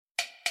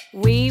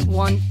We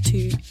want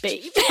to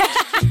be.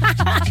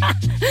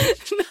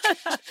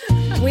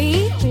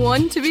 We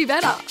want to be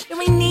better.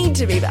 We need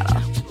to be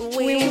better.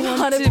 We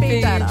want to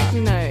be better.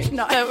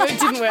 No, it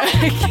didn't work.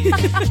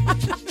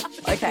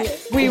 Okay.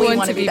 We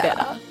want to be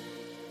better.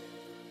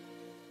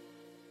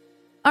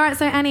 All right,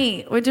 so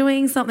Annie, we're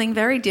doing something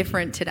very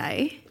different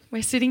today.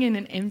 We're sitting in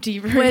an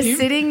empty room. We're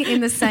sitting in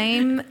the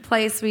same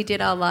place we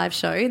did our live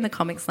show in the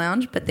Comics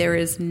Lounge, but there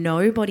is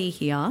nobody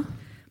here.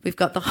 We've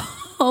got the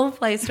whole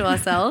place to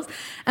ourselves,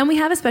 and we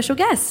have a special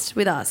guest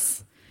with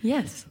us.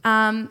 Yes.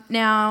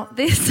 Now,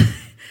 this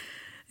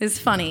is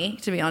funny,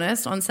 to be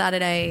honest. On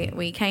Saturday,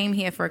 we came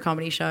here for a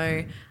comedy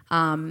show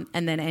and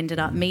then ended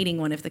up meeting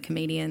one of the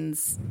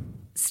comedians,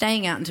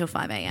 staying out until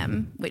 5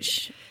 a.m,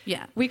 which,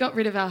 yeah. We got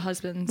rid of our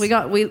husbands. We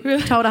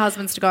told our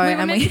husbands to go. We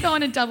were meant to go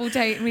on a double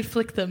date and we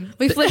flicked them.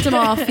 We flicked them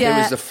off, yeah.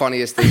 It was the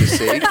funniest thing to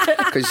see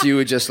because you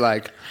were just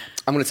like,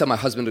 I'm going to tell my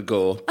husband to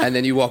go. And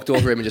then you walked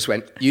over him and just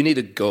went, you need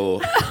to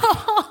go.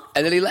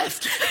 And then he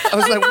left. I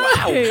was like,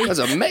 wow, that's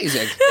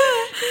amazing.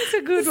 It's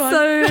a good one.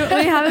 So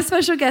we have a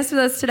special guest with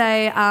us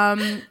today,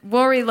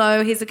 Rory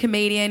Lowe. He's a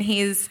comedian.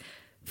 He's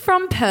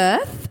from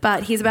Perth,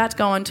 but he's about to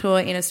go on tour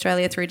in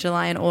Australia through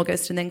July and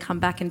August and then come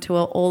back and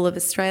tour all of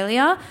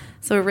Australia.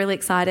 So we're really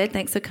excited.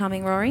 Thanks for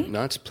coming, Rory.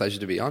 No, it's a pleasure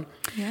to be on.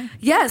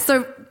 Yeah,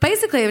 so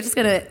basically I'm just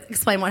going to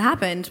explain what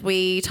happened.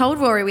 We told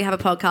Rory we have a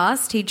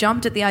podcast. He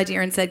jumped at the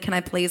idea and said, can I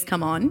please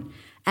come on?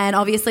 And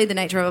obviously the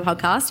nature of a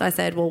podcast, I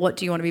said, well, what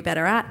do you want to be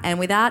better at? And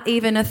without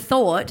even a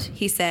thought,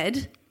 he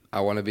said... I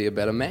want to be a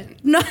better man.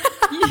 No,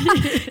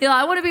 you're like,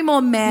 I want to be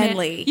more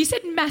manly. You said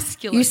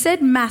masculine. You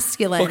said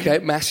masculine. Okay,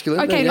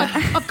 masculine. Okay,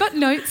 yeah. I've got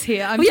notes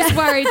here. I'm just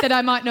worried that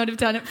I might not have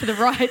done it for the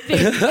right thing.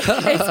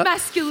 It's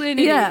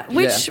masculinity. Yeah,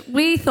 which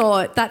we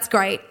thought that's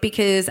great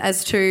because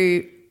as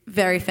two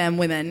very femme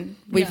women,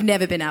 we've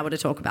never been able to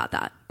talk about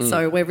that.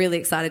 So we're really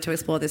excited to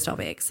explore this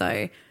topic.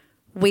 So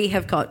we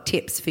have got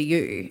tips for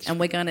you and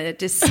we're going to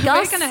discuss.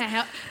 We're going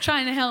to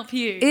trying to help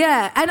you.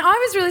 Yeah, and I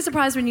was really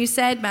surprised when you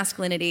said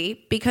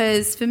masculinity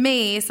because for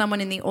me, someone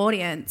in the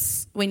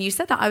audience, when you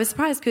said that, I was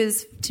surprised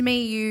because to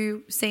me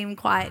you seem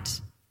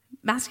quite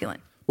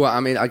masculine. Well, I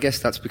mean, I guess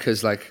that's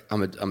because like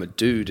I'm a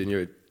dude and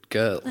you're a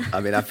girl. I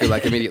mean, I feel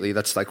like immediately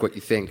that's like what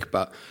you think.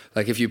 But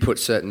like if you put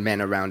certain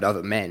men around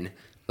other men,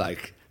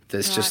 like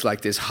there's just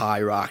like this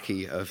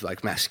hierarchy of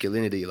like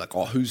masculinity, like,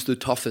 oh, who's the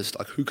toughest?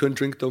 Like who can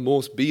drink the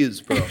most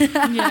beers, bro?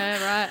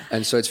 Yeah, right.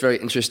 And so it's very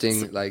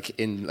interesting, like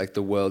in like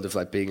the world of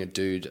like being a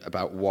dude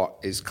about what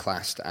is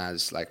classed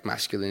as like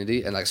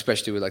masculinity, and like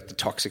especially with like the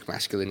toxic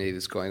masculinity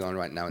that's going on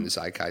right now in the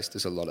zeitgeist.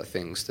 There's a lot of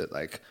things that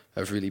like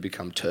have really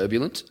become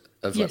turbulent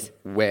of like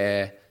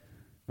where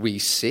we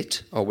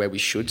sit or where we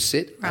should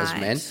sit as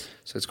men.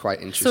 So it's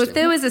quite interesting. So if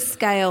there was a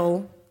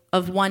scale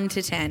of 1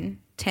 to 10,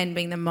 10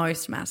 being the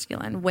most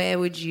masculine, where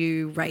would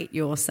you rate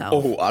yourself?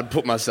 Oh, I'd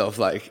put myself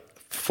like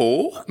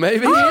 4,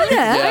 maybe. Oh,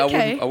 yeah,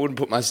 okay. I wouldn't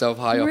put myself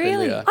high up in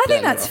Really? there. I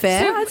think that's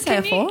fair. So I'd say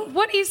a 4.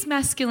 what is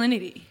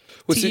masculinity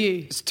to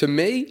you? To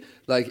me,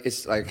 like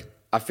it's like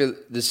I feel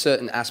there's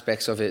certain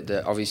aspects of it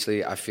that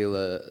obviously I feel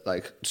are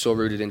like so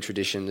rooted in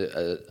tradition that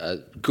are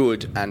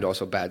good and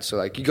also bad. So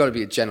like you got to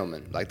be a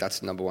gentleman. Like that's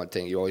the number one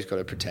thing. You always got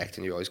to protect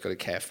and you always got to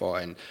care for,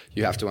 and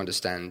you have to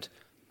understand.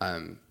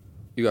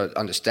 You got to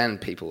understand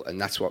people, and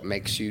that's what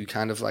makes you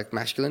kind of like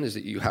masculine, is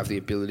that you have the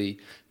ability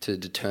to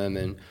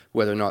determine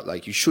whether or not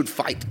like you should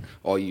fight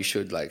or you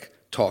should like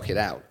talk it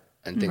out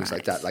and things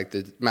like that. Like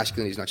the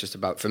masculinity is not just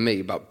about, for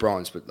me, about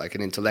bronze, but like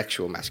an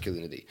intellectual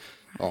masculinity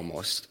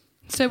almost.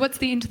 So what's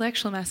the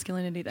intellectual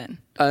masculinity then?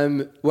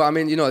 Well, I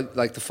mean, you know,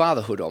 like the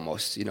fatherhood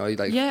almost, you know,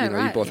 like, Yeah, you know,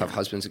 right, you both have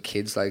husbands and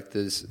kids. Like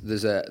there's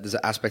an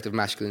aspect of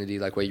masculinity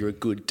like where you're a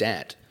good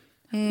dad.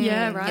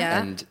 Yeah, right.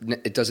 yeah. And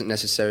it doesn't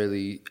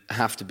necessarily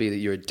have to be that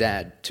you're a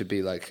dad to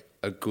be like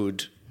a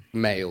good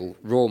male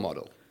role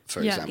model,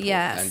 for example.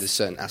 Yes. And there's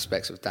certain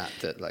aspects of that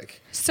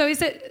like... So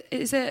is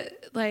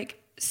it like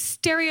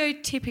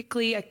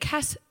stereotypically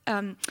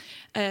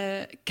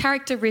a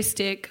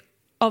characteristic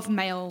of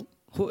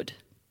malehood?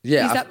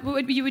 Yeah. Is that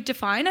what you would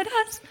define it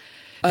as?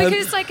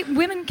 Because like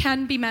women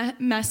can be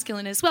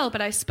masculine as well,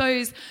 but I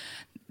suppose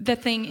the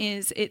thing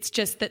is it's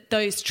just that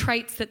those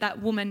traits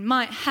that woman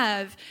might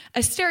have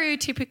are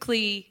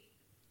stereotypically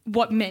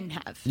what men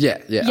have. Yeah,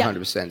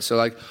 100%. So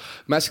like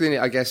masculinity,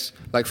 I guess,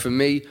 like for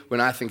me,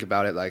 when I think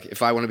about it, like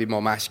if I want to be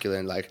more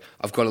masculine, like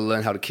I've got to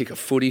learn how to kick a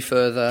footy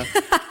further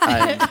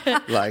and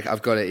like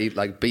I've got to eat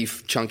like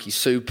beef chunky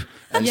soup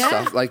and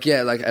stuff. Like,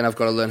 and I've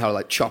got to learn how to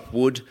like chop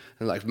wood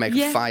and like make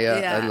a fire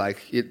and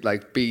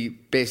like be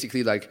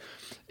basically like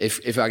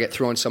if I get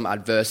thrown some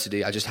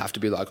adversity, I just have to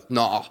be like,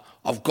 nah,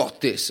 I've got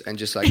this, and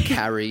just like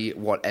carry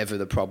whatever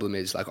the problem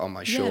is like on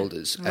my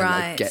shoulders and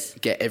like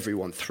get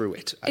everyone through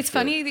it. It's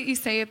funny that you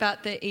say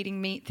about the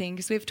eating meat thing,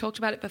 because we've talked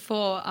about it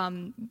before.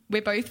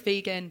 We're both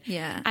vegan,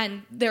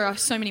 and there are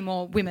so many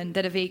more women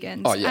that are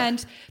vegans. Oh, yeah.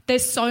 And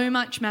there's so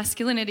much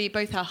masculinity.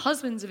 Both our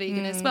husbands are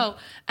vegan as well,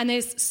 and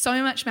there's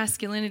so much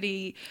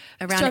masculinity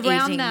around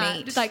eating that.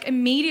 meat. Like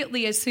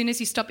immediately, as soon as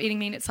you stop eating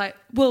meat, it's like,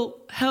 well,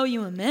 how are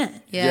you a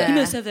man? Yeah. You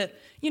must have a,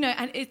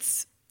 and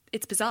it's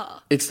it's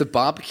bizarre. It's the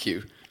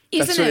barbecue.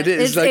 That's Isn't what it?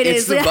 it is.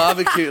 It's the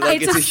barbecue.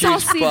 Like It's a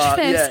huge sausage bar.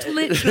 fest, Yeah.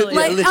 literally.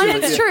 Like, literally,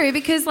 and it's true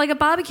because like a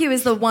barbecue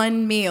is the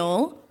one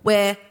meal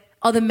where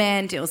the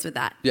man deals with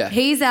that. Yeah.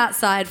 He's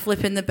outside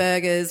flipping the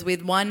burgers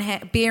with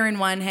beer in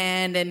one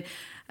hand and,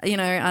 you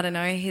know, I don't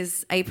know,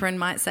 his apron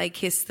might say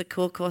kiss the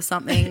cook or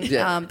something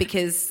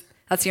because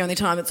that's the only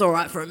time it's all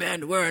right for a man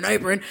to wear an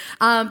apron.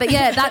 But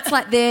yeah, that's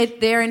like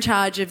they're in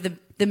charge of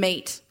the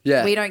meat.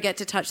 Yeah. We don't get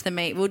to touch the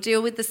meat. We'll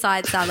deal with the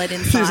side salad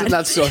inside. Isn't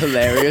that so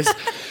hilarious?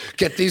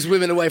 Get these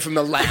women away from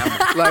the lamb.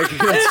 Like,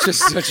 that's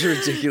just such a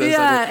ridiculous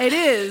Yeah, it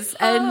is.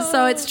 And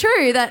so it's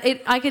true that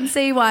I can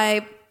see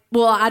why,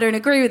 well, I don't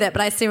agree with it,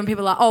 but I see when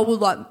people are like, oh, well,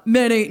 like,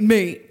 men eat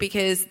meat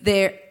because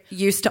they're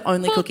used to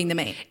only cooking the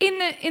meat.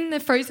 In the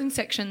frozen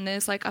section,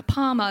 there's like a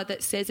parma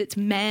that says it's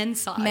man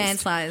size. Man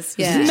size,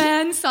 yeah.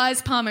 Man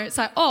size parma. It's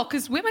like,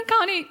 because women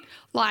can't eat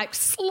like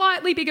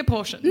slightly bigger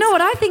portions. No,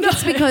 what I think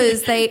it's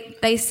because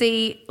they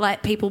see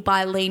like people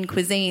buy lean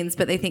cuisines,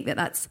 but they think that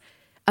that's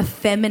a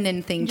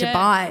feminine thing to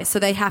buy, so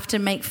they have to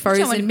make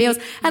frozen meals.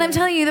 And I'm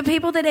telling you, the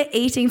people that are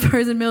eating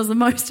frozen meals the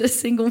most are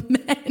single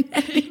men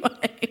anyway.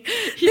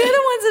 They're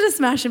the ones that are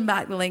smashing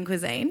back the lean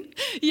cuisine.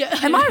 Yeah.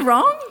 Am I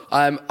wrong?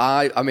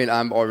 I mean,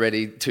 I'm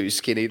already too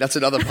skinny. That's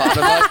another part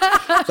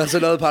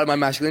of my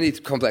masculinity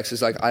complex.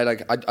 Is like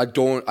I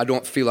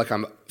don't feel like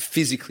I'm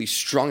physically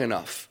strong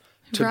enough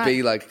to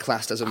be like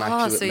classed as a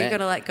masculine so man. you got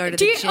to like go to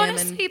Do the you gym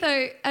honestly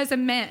though, as a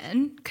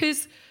man,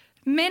 because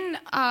men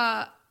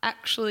are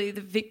actually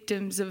the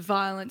victims of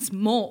violence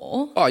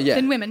more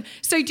than women.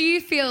 So do you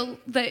feel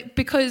that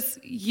because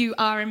you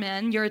are a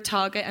man, you're a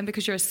target, and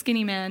because you're a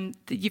skinny man,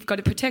 that you've got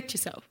to protect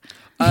yourself?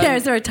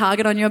 Is there a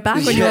target on your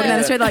back when you're walking down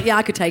the street? Like,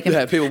 I could take him.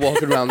 Yeah, people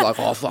walking around like,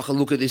 oh, fuck,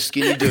 look at this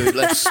skinny dude,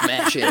 let's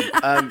smash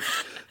him.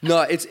 No,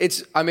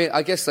 it's. I mean,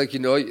 I guess like, you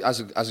know, as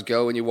a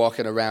girl, when you're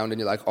walking around and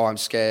you're like, oh, I'm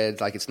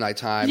scared, like it's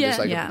nighttime. Yeah.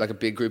 There's like a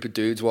big group of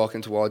dudes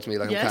walking towards me,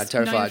 like I'm kind of know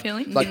your terrified.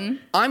 feeling. Like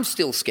I'm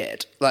still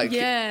scared. Like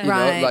you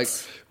know, like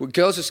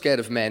girls are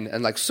scared of men,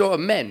 and like so are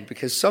men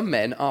because some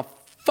men are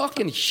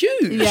fucking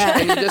huge. Yeah.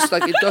 And you just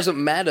like it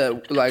doesn't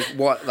matter like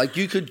what like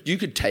you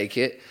could take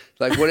it.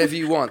 Like whatever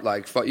you want,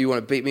 like fuck, you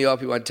want to beat me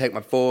up, you want to take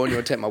my phone, you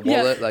want to take my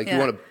wallet, like you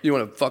want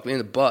to fuck me in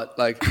the butt,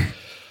 like.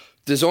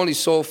 There's only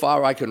so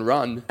far I can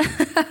run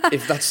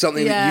if that's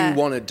something that you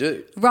want to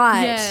do.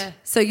 Right. Yeah.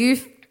 So you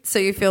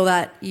feel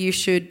that you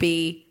should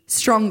be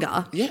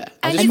stronger. Yeah.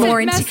 And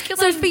more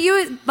masculine? So for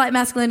you, like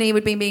masculinity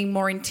would be being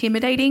more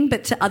intimidating,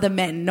 but to other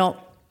men,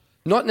 not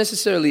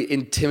necessarily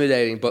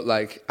intimidating, but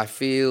like I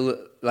feel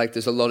like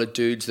there's a lot of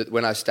dudes that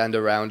when I stand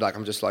around, like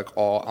I'm just like,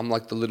 oh, I'm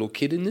like the little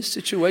kid in this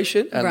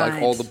situation, and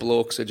like all the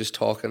blokes are just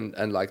talking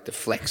and like they're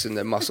flexing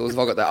their muscles.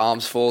 They've got their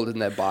arms folded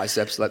and their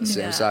biceps like the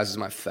same size as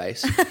my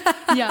face.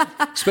 Yeah.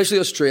 Especially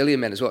Australian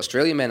men as well.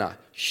 Australian men are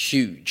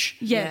huge.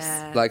 Yes.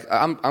 Yeah. Like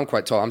I'm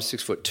quite tall. I'm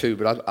 6'2",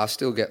 but I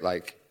still get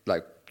like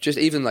just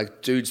even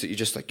like dudes that you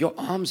just like your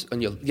arms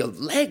and your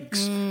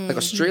legs. Like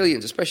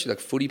Australians, especially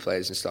like footy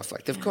players and stuff,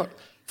 like they've got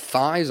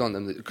thighs on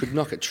them that could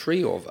knock a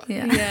tree over.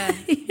 Yeah.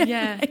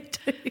 Yeah. I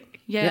do.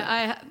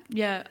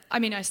 Yeah. I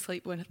mean, I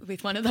sleep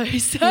with one of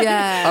those. So.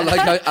 Yeah.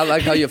 I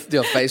like how your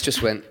face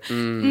just went.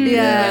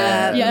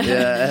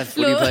 Yeah.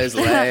 Footy players'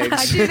 legs.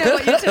 I do know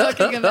what you're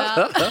talking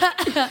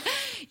about.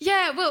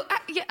 Yeah, well,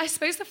 I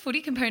suppose the footy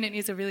component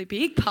is a really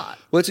big part.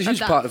 Well, it's a huge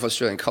part of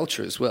Australian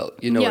culture as well.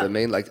 You know what I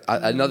mean? Like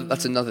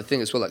that's another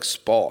thing as well. Like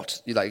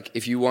sport. Like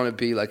if you want to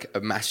be like a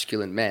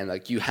masculine man,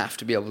 like you have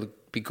to be able to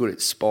be good at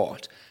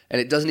sport. And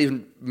it doesn't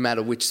even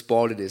matter which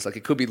sport it is. Like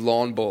it could be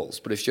lawn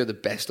bowls, but if you're the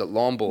best at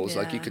lawn bowls,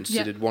 like you're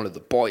considered one of the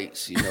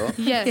boys. You know?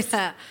 Yes.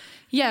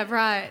 Yeah.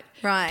 Right.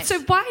 Right.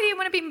 So why do you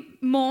want to be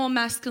more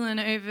masculine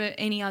over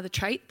any other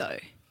trait, though?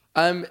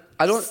 I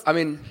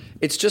mean,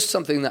 it's just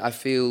something that I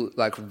feel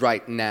like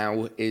right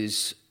now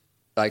is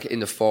like in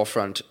the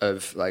forefront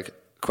of like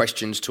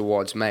questions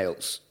towards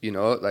males. You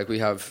know, like we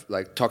have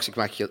like toxic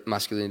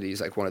masculinity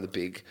is like one of the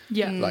big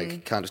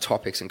like kind of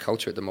topics in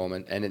culture at the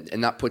moment,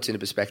 and that puts into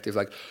perspective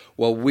like,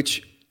 well,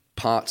 which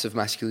parts of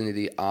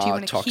masculinity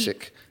are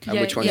toxic and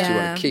which ones do you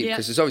want to keep?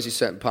 Because there's obviously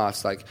certain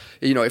parts like,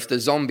 you know, if the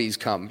zombies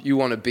come, you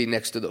want to be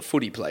next to the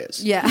footy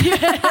players. Yeah.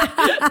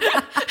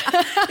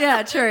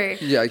 Yeah, true.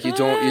 Yeah, like you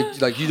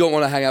don't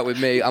want to hang out with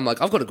me. I'm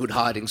like, I've got a good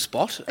hiding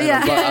spot. And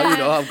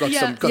I've got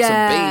some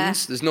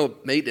beans. There's no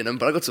meat in them,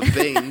 but I've got some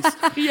beans.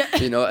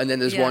 You know, and then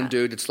there's one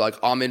dude that's like,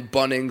 I'm in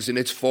Bunnings and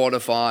it's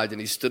fortified,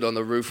 and he stood on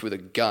the roof with a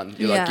gun.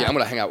 You're like, I'm going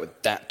to hang out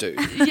with that dude.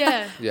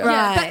 Yeah.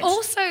 Right. But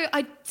also,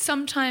 I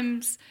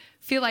sometimes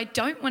feel I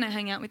don't want to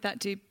hang out with that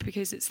dude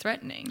because it's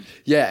threatening.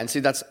 Yeah, and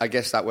see, that's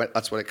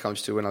what it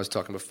comes to when I was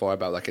talking before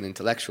about like an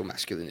intellectual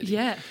masculinity.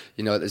 Yeah.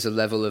 You know, there's a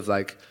level of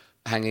like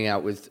hanging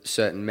out with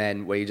certain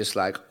men where you're just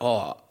like,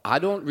 oh, I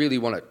don't really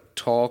want to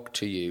talk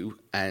to you,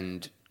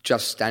 and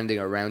just standing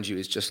around you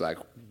is just like,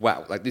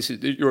 wow, like this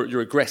is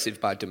you're aggressive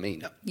by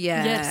demeanor.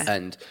 Yeah. Yes.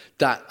 And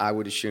that I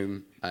would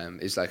assume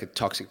is like a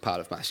toxic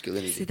part of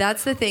masculinity. See,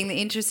 that's the thing. The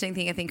interesting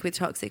thing I think with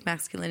toxic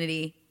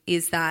masculinity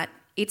is that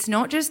it's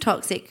not just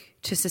toxic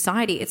to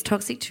society, it's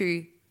toxic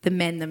to the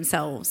men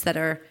themselves that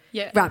are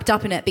Yeah. wrapped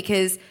up in it,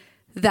 because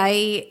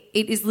it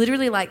is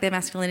literally like their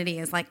masculinity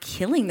is like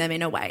killing them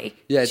in a way.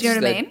 Yeah, do you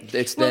know what I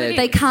mean?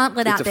 They can't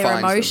let it out their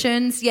defines them.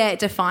 emotions. Yeah, it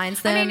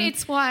defines them. I mean,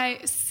 it's why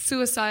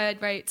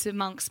suicide rates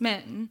amongst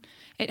men,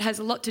 it has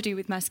a lot to do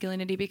with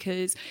masculinity,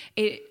 because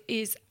it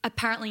is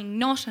apparently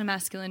not a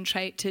masculine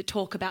trait to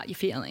talk about your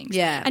feelings.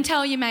 Yeah. And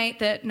tell your mate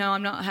that, no,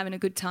 I'm not having a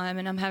good time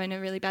and I'm having a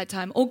really bad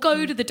time. Or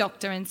go to the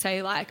doctor and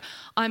say, like,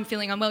 I'm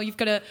feeling unwell. You've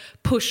got to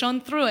push on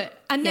through it.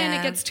 And then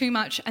it gets too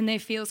much and there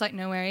feels like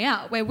no way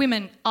out, where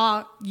women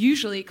are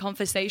usually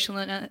conversational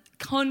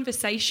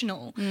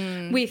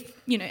with,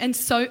 you know, and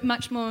so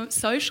much more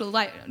social.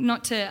 Like,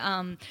 not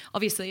to,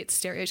 obviously it's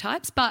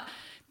stereotypes, but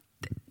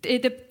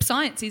the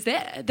science is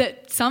there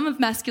that some of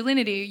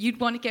masculinity, you'd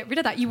want to get rid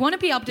of that. You want to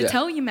be able to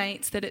tell your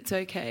mates that it's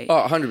okay.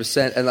 Oh,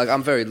 100%. And like,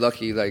 I'm very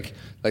lucky, like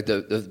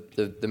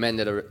the men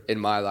that are in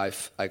my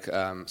life, like,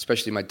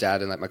 especially my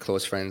dad and like my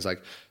close friends,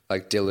 like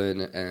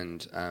Dylan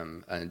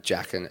and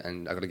Jack,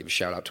 and I got to give a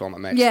shout out to all my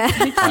mates. Yeah.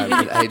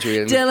 And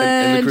Adrian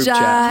Dylan, in the group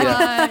Jack.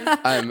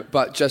 chat. Yeah.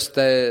 But just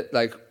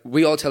like,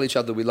 we all tell each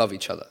other we love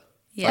each other.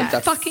 Yeah. Like,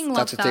 that's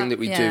a thing that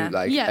we Yeah. do.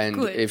 Like, and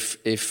good.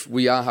 if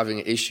we are having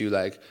an issue,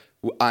 like,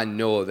 I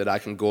know that I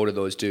can go to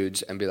those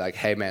dudes and be like,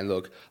 hey man,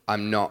 look,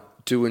 I'm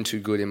not doing too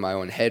good in my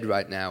own head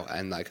right now,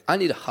 and like, I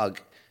need a hug,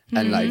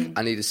 and like,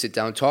 I need to sit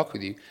down and talk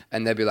with you.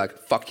 And they'll be like,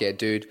 fuck yeah,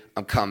 dude,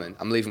 I'm coming,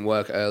 I'm leaving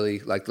work early,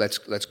 like, let's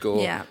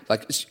go. Yeah.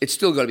 Like, it's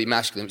still got to be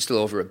masculine, it's still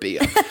over a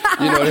beer,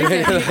 you know what I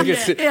mean?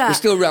 Like, we're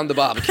still around the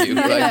barbecue.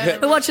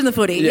 Like, We're watching the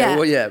footy. Yeah.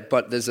 well, yeah,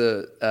 but there's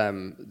a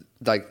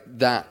like,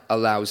 that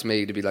allows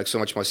me to be like so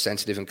much more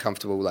sensitive and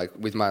comfortable, like,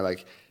 with my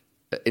like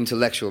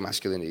intellectual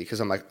masculinity, because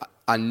I'm like,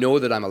 I know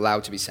that I'm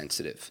allowed to be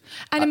sensitive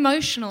And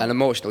emotional.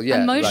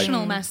 yeah,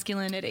 Emotional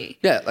masculinity.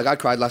 yeah, like I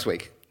cried last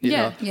week, you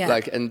know, Yeah.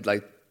 like, and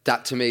like,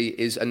 that to me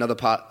is another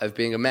part of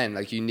being a man.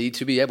 Like, you need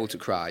to be able to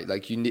cry.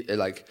 Like, you need,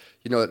 like,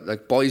 you know,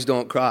 like, boys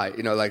don't cry,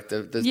 you know, like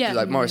the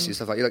like Morrissey and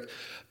stuff like, you're like,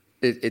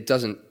 it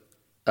doesn't.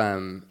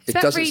 It's it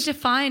about doesn't.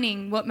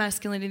 redefining what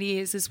masculinity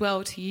is as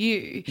well to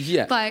you.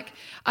 Yeah. Like,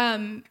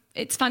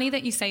 it's funny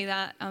that you say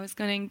that. I was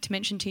going to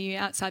mention to you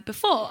outside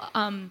before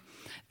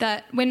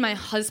that when my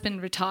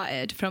husband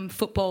retired from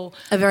football,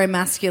 A very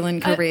masculine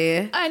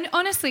career. and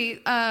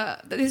honestly,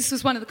 this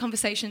was one of the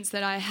conversations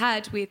that I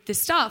had with the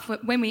staff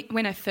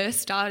when I first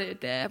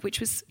started there,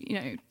 which was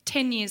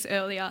 10 years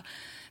earlier.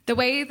 The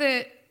way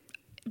that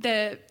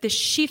the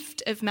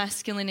shift of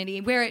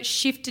masculinity, where it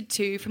shifted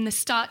to from the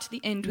start to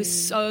the end,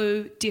 was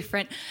so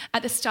different.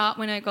 At the start,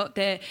 when I got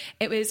there,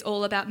 it was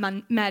all about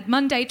Mad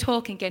Monday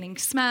talk and getting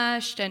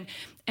smashed and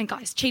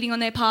guys cheating on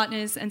their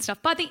partners and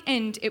stuff. By the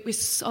end, it was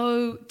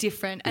so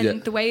different.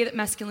 And the way that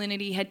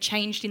masculinity had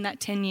changed in that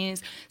 10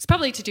 years, it's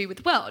probably to do with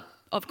the world.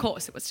 Of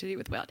course, it was to do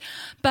with the world.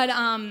 But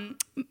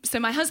so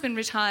my husband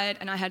retired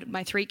and I had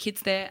my 3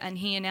 kids there, and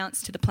he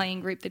announced to the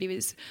playing group that he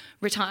was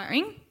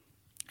retiring.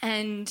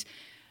 And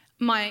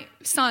my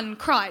son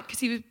cried because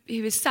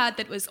he was sad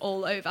that it was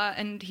all over,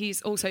 and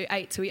he's also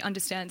 8, so he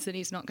understands that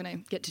he's not going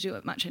to get to do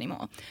it much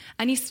anymore.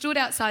 And he stood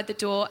outside the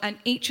door, and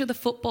each of the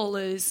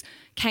footballers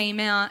came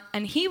out,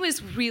 and he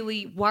was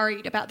really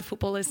worried about the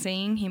footballers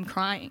seeing him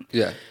crying.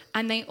 Yeah.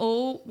 And they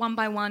all, one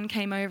by one,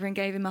 came over and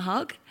gave him a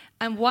hug.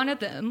 And one of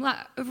them, like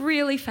a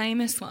really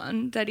famous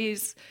one that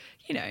is,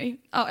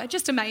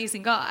 just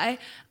amazing guy,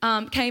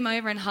 came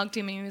over and hugged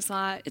him, and he was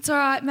like, "It's all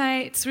right,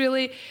 mate.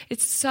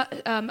 It's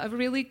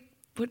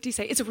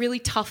a really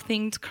tough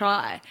thing to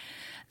cry."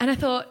 And I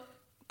thought,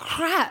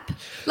 crap,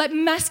 like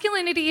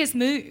masculinity has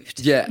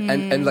moved. Yeah,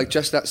 and like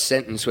just that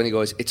sentence when he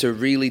goes, "It's a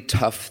really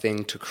tough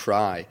thing to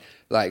cry,"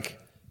 like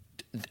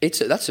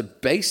that's a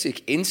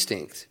basic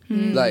instinct.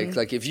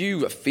 Like if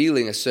you are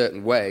feeling a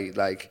certain way,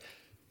 like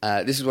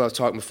this is what I was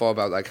talking before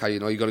about, like how you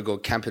got to go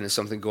camping and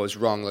something goes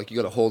wrong, like you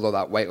got to hold all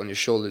that weight on your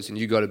shoulders and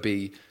you got to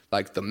be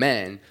like the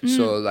man.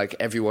 So like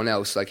everyone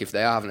else, like if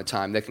they are having a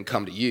time, they can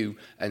come to you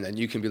and then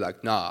you can be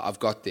like, "Nah, I've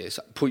got this.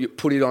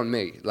 Put it on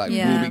me. Like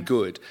we'll be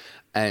good."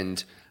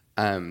 And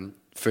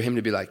for him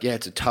to be like, "Yeah,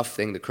 it's a tough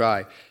thing to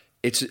cry."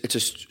 It's a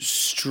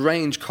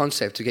strange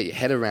concept to get your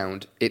head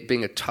around, it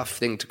being a tough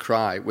thing to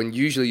cry when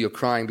usually you're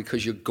crying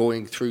because you're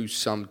going through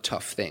some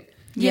tough thing.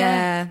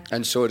 Yeah.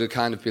 And so to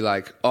kind of be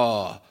like,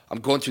 "Oh, I'm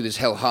going through this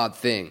hell hard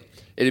thing.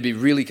 It'd be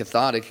really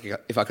cathartic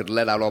if I could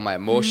let out all my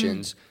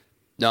emotions."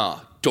 Nah,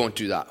 don't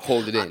do that.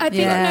 Hold it in. I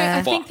think,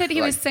 I think fuck, that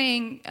he was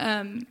saying,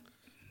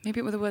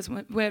 maybe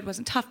the word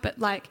wasn't tough, but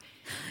like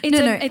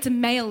it's a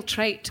male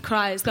trait to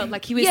cry as well.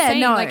 Like he was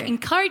saying, like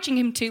encouraging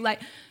him to, like,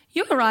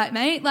 "You're all right,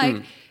 mate.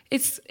 Like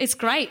it's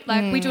great.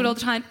 Like we do it all the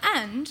time."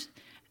 And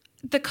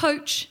the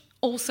coach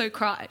also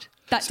cried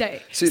that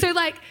day. So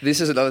like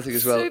this is another thing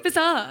as well. So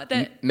bizarre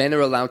that men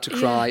are allowed to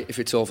cry if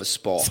it's over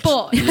sport.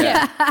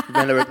 Yeah.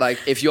 Men are like,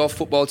 if your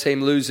football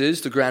team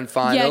loses the grand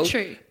final,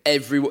 true.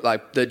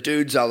 the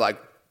dudes are like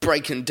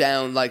breaking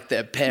down like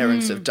their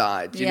parents have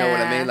died. You know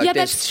what I mean? Like Yeah,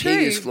 there's that's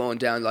tears true. flowing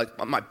down. Like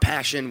my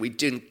passion, we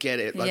didn't get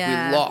it. Like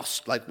Yeah. we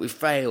lost. Like we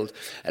failed.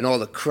 And all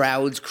the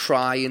crowds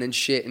crying and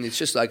shit. And it's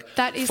just like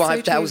That is so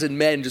 5,000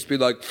 men just be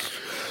like,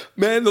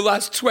 man, the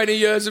last 20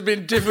 years have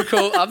been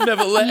difficult. I've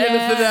never let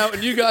anything out,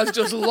 and you guys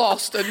just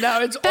lost, and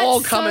now it's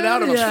all coming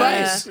out of my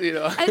face. You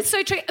know, It's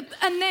so true.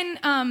 And then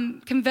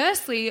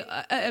conversely,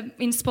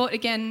 in sport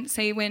again,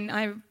 see when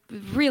I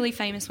really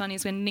famous one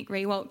is when Nick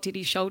Rewalt did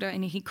his shoulder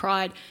and he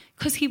cried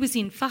because he was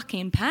in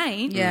fucking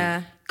pain.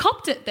 Yeah.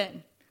 Copped it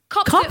then.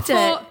 Copped it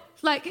for it?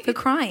 like For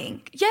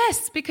crying.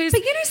 yes, because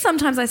But you know,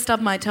 sometimes I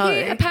stub my toe.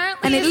 Yeah,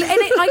 apparently And,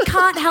 I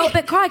can't help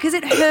but cry because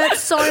it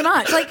hurts so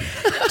much. Like, do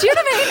you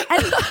know what I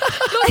mean? And,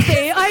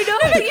 I know.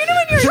 But you know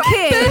when you're a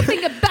kid.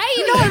 birthing a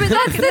baby. No, but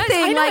that's the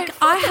thing. know, Like, it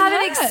I fucking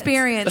haven't hurts.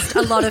 experienced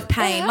a lot of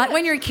pain. Like,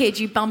 when you're a kid,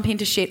 you bump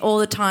into shit all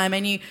the time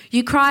and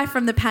you cry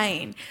from the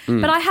pain.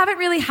 But I haven't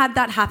really had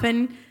that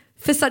happen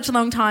for such a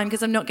long time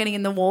because I'm not getting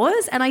in the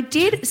wars. And I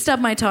did stub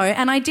my toe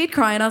and I did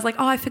cry. And I was like,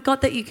 oh, I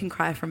forgot that you can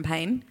cry from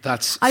pain. I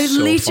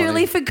so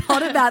literally funny.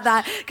 forgot about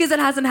that because it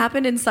hasn't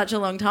happened in such a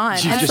long time.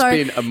 You've And just so-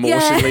 been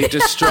emotionally Yeah.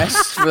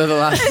 distressed for the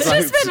last. It's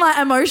just been like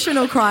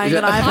emotional crying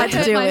that I've I had to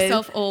hurt deal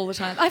myself with. all the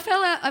time. I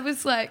fell out. I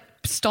was like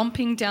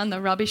stomping down the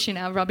rubbish in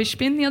our rubbish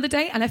bin the other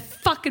day, and I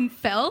fucking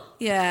fell.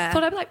 Yeah.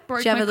 Thought I like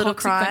broke Did you have my a little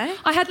coccyx. cry?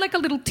 I had like a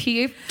little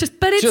tear.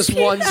 But it's Just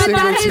one but single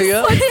that is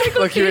tear,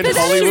 like you're in But that's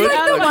Hollywood. just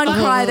like the Like, one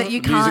cry that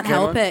you music can't came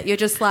help on. it. You're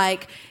just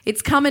like,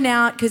 it's coming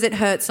out because it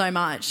hurts so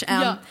much.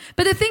 Yeah.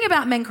 But the thing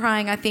about men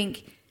crying, I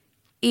think,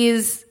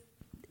 is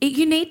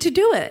you need to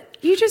do it.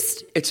 You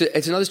just... It's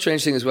another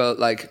strange thing as well.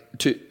 Like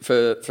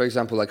for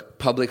example, like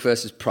public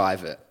versus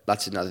private.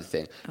 That's another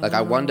thing. Like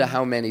I wonder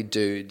how many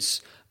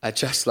dudes are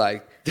just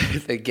like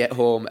they get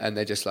home and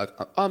they're just like,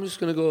 oh, I'm just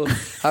gonna go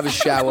have a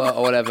shower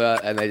or whatever,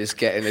 and they just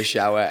get in the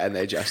shower and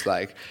they just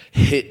like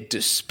hit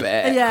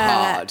despair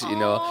Yeah. hard, you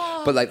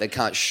know. But like they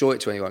can't show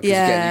it to anyone because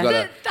Yeah. again, you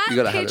That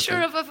gotta have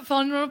picture it. of a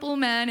vulnerable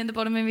man in the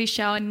bottom of his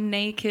shower,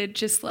 naked,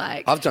 just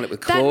like I've done it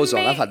with that clothes on.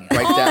 I've had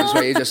breakdowns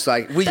where you're just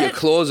like, with your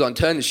clothes on,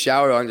 turn the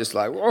shower on, just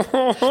like,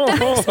 That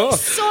makes me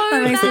so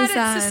That makes me mad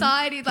sad. at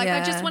society. Like, I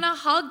Yeah. just want to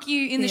hug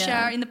you in the Yeah.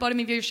 shower, in the bottom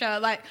of your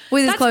shower. Like,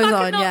 With his that's clothes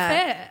fucking on, not yeah.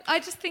 fair. I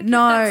just think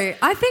No, that's,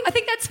 I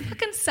think that's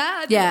fucking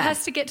sad. Yeah. That it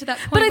has to get to that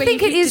point. But I where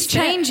think you it hit is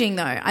despair. changing,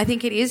 though. I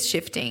think it is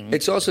shifting.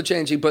 It's also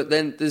changing, but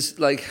then there's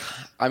like,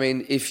 I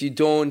mean, if you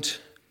don't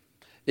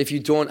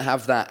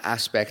have that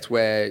aspect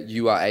where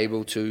you are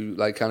able to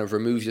like kind of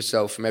remove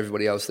yourself from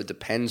everybody else that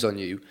depends on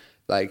you,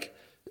 like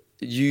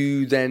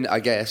you then, I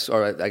guess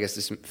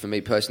this for me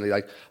personally,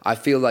 like I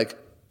feel like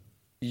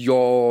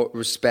your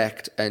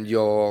respect and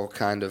your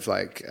kind of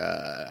like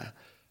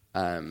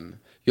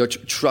your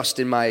trust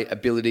in my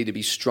ability to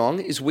be strong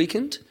is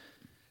weakened,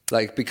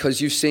 like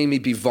because you've seen me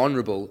be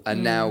vulnerable,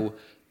 and now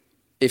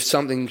if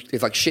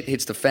like shit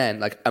hits the fan,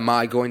 like am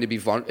I going to be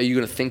are you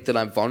going to think that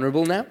I'm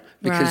vulnerable now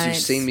because Right. you've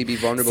seen me be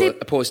vulnerable See-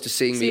 opposed to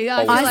seeing me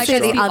I always feel I like see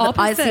it's the the other.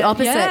 I see the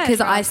opposite. opposite because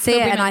Yeah, I for see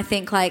it and women. I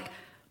think like,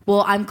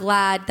 well, I'm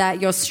glad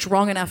that you're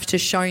strong enough to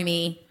show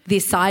me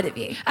this side of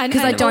you because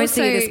I And don't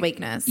see also, this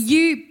weakness.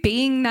 You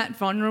being that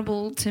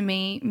vulnerable to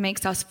me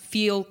makes us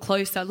feel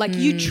closer. Like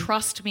you Mm.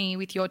 trust me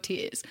with your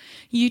tears.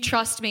 You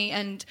trust me,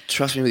 and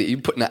Trust me with it. You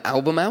putting an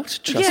album out?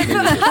 Trust me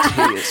with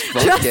your tears.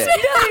 Fuck it.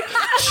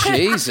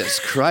 Jesus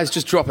Christ,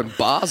 just dropping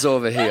bars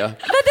over here.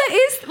 But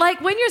there is like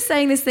when you're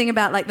saying this thing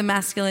about like the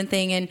masculine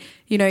thing, and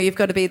you know you've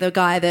got to be the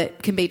guy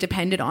that can be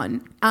depended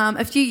on.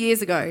 A few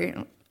years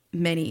ago,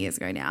 many years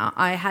ago now,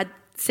 I had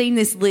seen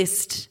this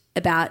list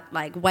about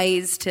like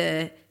ways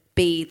to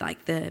be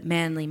like the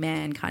manly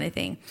man kind of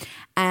thing,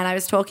 and I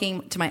was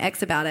talking to my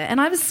ex about it, and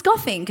I was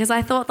scoffing because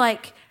I thought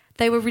like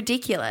they were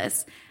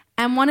ridiculous.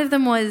 And one of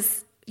them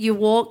was you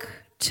walk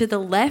to the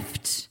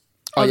left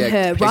Oh, of yeah,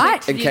 her,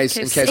 right? In case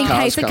In in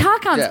cars case the come. car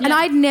comes. Yeah. And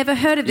I'd never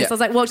heard of this. Yeah. I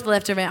was like, walk to the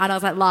left of it. And I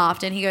was like,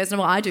 laughed. And he goes, no,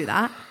 well, I do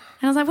that.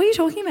 And I was like, what are you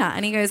talking about?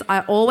 And he goes, I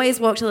always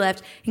walk to the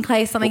left in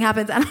case something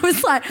happens. And I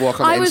was like, Walk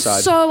on the I was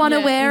inside. so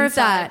unaware Yeah, of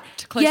that.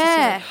 inside, closest to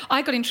Yeah. it.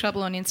 I got in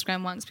trouble on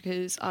Instagram once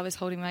because I was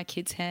holding my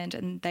kid's hand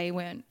and they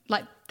were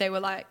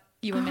like,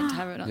 you were meant to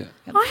have it on.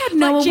 I had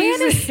no Like,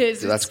 awareness.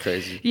 Jesus. That's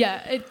crazy.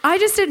 Yeah. I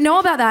just didn't know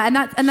about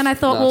that. And then I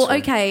thought, No, well,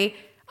 that's fine. okay,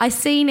 I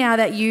see now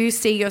that you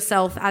see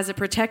yourself as a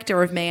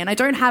protector of me. And I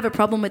don't have a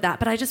problem with that.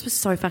 But I just was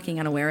so fucking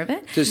unaware of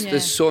it.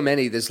 There's so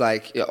many. There's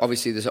like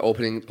obviously there's an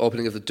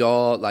opening of the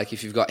door. Like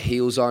if you've got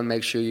heels on,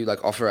 make sure you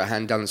like offer her a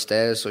hand down the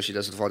stairs so she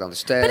doesn't fall down the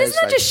stairs. But isn't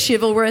that like, just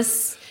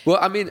chivalrous? Well,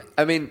 I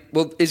mean,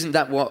 well, isn't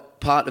that what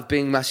part of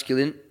being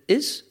masculine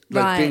is?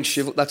 Like being Right.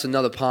 chivalrous. That's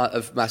another part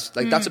of that's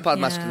a part of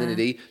yeah.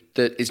 masculinity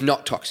that is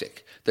not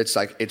toxic. That's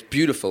like it's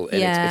beautiful and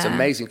it's Yeah.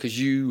 amazing because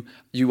you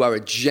are a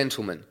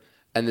gentleman.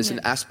 And there's an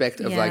aspect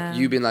of Yeah. like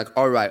you being like,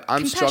 all right,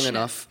 I'm strong Compassionate.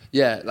 enough.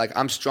 Yeah, like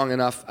I'm strong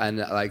enough and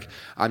like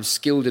I'm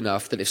skilled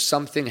enough that if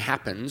something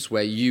happens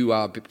where you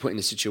are put in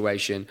a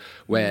situation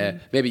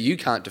where maybe you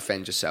can't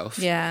defend yourself,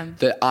 Yeah.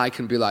 that I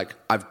can be like,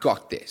 I've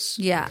got this.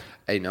 Yeah.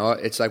 You know,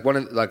 it's like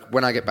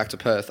when I get back to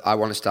Perth, I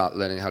want to start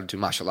learning how to do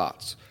martial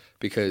arts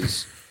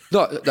because No,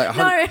 like,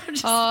 No, I'm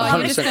just,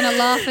 I'm just going to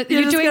laugh at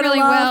you're you're just doing gonna really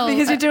laugh well.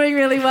 because you're doing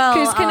really well.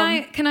 Because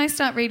can I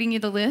start reading you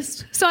the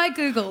list? So I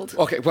googled.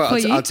 Okay, well, for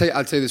you. I'll tell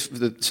you this.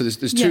 So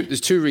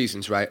there's two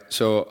reasons, right?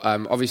 So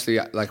obviously,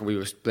 like we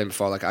were explaining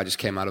before, like I just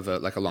came out of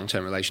a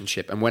long-term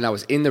relationship, and when I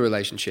was in the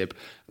relationship,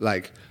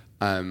 like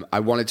I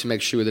wanted to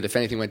make sure that if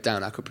anything went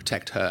down, I could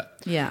protect her.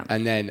 Yeah.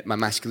 And then my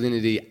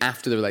masculinity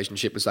after the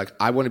relationship was like,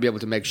 I want to be able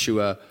to make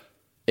sure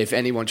if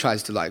anyone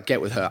tries to like get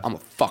with her, I'm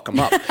gonna fuck them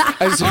up.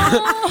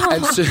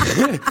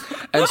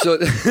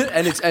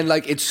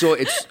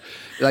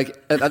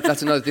 And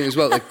that's another thing as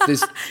well. Like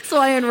this. So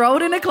I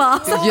enrolled in a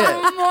class. Yeah.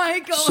 Oh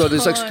my god. So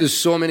there's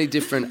so many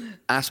different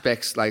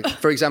aspects. Like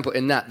for example,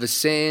 in that the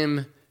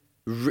same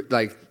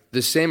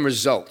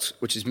result,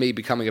 which is me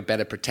becoming a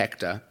better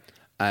protector,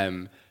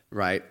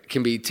 right,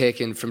 can be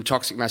taken from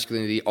toxic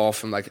masculinity or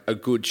from like a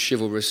good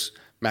chivalrous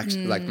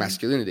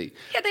masculinity.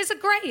 Yeah, there's a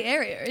grey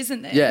area,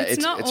 isn't there? Yeah,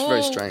 it's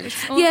very strange.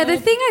 Yeah, the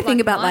thing I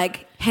think about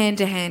like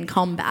hand-to-hand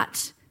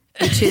combat,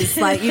 which is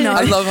like, you know...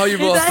 I love how you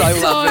both start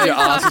laughing your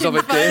asses off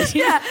at fucking this.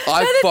 Yeah.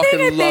 I No, the thing fucking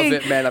I love think-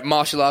 it, man. Like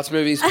martial arts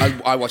movies,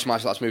 I watch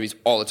martial arts movies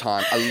all the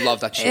time. I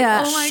love that shit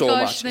Yeah. Oh my so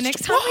gosh, much. the It's next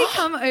just- time we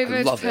come over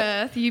to love it.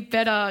 Perth, you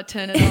better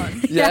turn it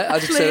on. Yeah, I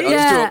just said,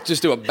 Yeah.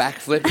 just do a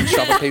backflip and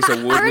chop a piece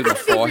of wood I with reckon my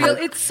it'd be real. forehead.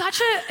 It's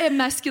such a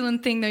masculine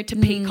thing, though, to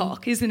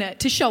peacock, isn't it?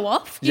 To show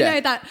off. You Yeah.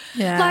 know that,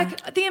 Yeah.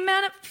 like the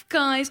amount of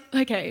guys.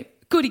 Okay,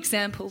 good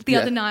example. The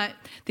other night,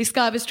 this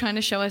guy was trying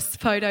to show us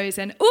photos,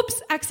 and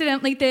oops,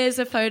 accidentally, there's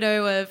a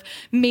photo of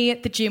me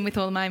at the gym with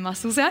all my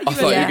muscles out. I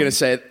thought you were Yeah. going to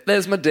say,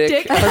 there's my dick.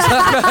 Dick. Yeah.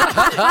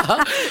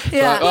 Like,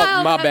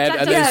 Well, my that- bad. that And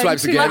then doesn't he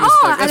swipes seem again. like, It's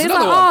oh, like, and that's he's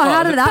another like, one. oh,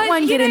 how did that But,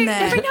 one you get know, in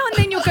there? every now and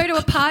then you'll go to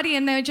a party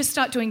and they'll just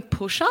start doing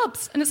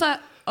push-ups, and it's like,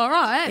 all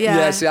right. Yeah.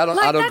 Yeah, see, I don't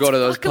Like, go to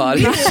those that's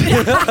fucking parties.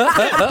 weird.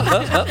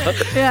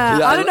 Yeah,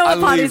 Yeah, I don't know what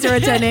I parties leave- you're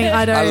attending.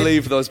 I don't. I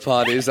leave those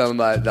parties. I'm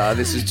like, nah,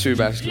 this is too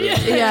masculine.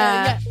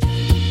 Yeah.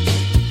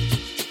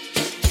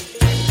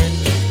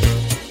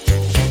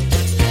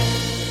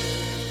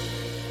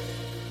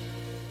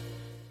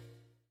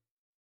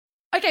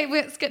 Okay,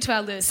 let's get to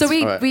our list. So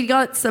we, All right. we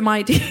got some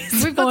ideas.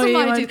 We've got for some you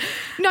on ideas.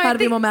 No, how to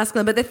be the- more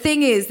masculine. But the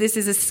thing is, this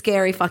is a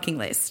scary fucking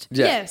list.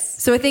 Yeah.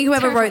 Yes. So I think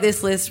whoever Terrifying. wrote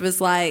this list was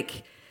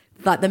like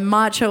the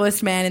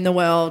machoest man in the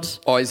world.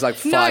 Or he's like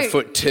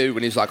 5'2"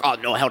 and he's like, oh,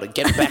 know how to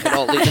get back at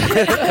all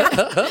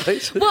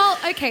this. Well,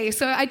 okay,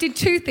 so I did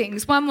two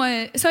things. One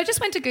was, so I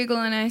just went to Google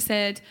and I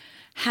said,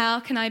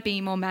 how can I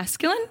be more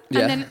masculine?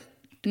 Yeah. And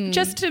then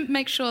just to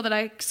make sure that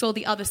I saw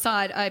the other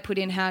side, I put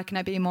in, how can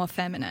I be more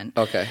feminine?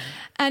 Okay.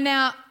 And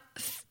now,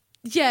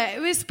 yeah, it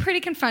was pretty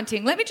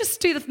confronting. Let me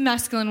just do the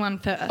masculine one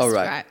first. All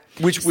right.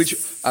 Which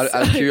out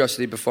of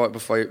curiosity, before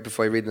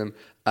you read them,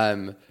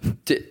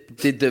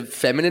 did the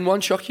feminine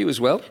one shock you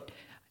as well?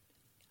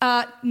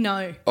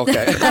 No.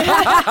 Okay.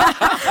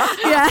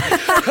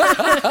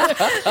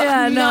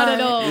 Yeah, Not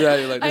at all. Yeah,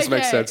 you're like, this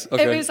makes sense.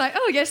 Okay. It was like,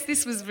 oh, yes,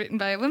 this was written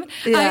by a woman.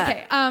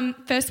 Yeah. Okay.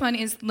 First one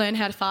is learn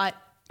how to fight.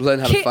 Learn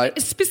how to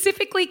fight.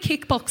 Specifically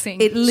kickboxing.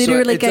 It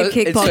literally get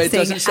kickboxing. So it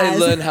doesn't say as-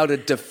 learn how to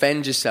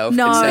defend yourself.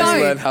 No. It says No.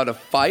 learn how to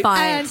fight. Fight.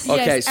 and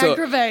Okay, yes, so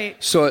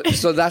aggravate. so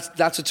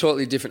that's a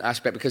totally different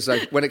aspect because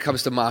like when it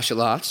comes to martial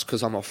arts,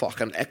 because I'm a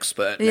fucking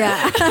expert. Now,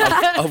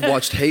 Yeah. I've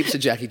watched heaps of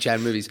Jackie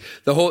Chan movies.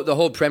 The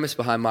whole premise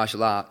behind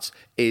martial arts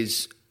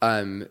is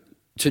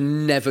to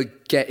never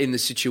get in the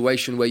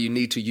situation where you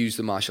need to use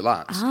the martial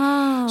arts.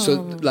 Oh.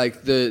 So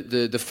like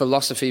the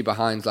philosophy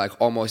behind like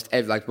almost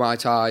like Muay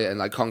Thai and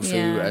like Kung Fu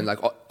Yeah. and like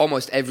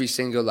almost every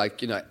single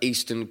like, you know,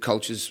 Eastern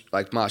cultures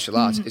like martial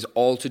arts is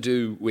all to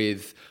do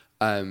with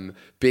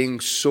being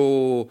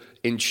so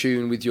in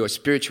tune with your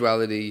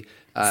spirituality.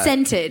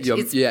 Centered. your-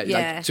 It's- yeah,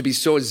 yeah. like to be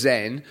so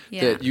zen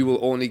Yeah. that you will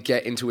only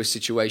get into a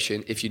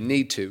situation if you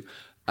need to.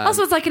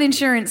 Also, it's like an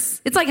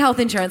insurance. It's like health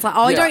insurance. Like,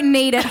 oh, I Yeah. don't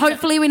need it.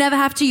 Hopefully, we never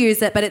have to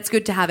use it, but it's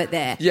good to have it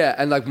there. Yeah,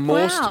 and like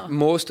Wow.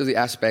 most of the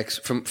aspects,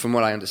 from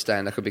what I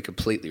understand, I could be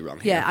completely wrong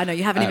here. Yeah, I know.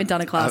 You haven't even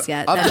done a class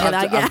yet. I've Then you're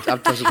like, done a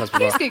class Here's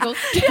before. Google.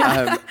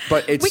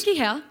 But it's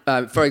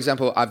WikiHow. For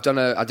example, I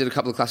did a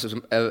couple of classes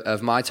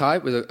of Muay Thai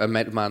with a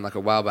mate of mine like a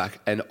while back,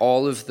 and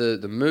all of the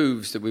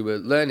moves that we were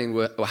learning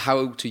were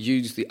how to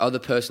use the other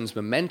person's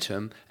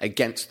momentum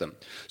against them.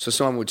 So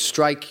someone would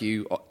strike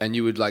you, and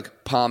you would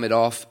like palm it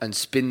off and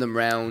spin them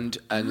round,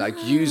 and like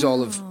use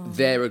all of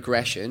their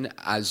aggression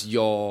as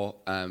your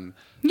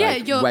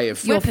your way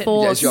of Your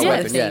force yeah, it's your sort of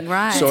weapon. thing, Yeah.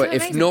 right. So That's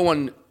if amazing. no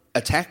one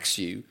attacks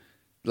you,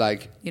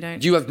 like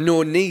don't. you have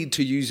no need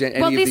to use any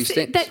Well, of these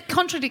things. that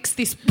contradicts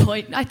this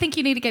point. I think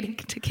you need to get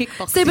into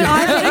kickboxing. See, but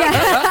I think,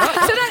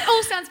 yeah. So that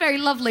all sounds very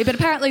lovely, but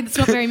apparently it's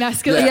not very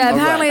masculine. Yeah, all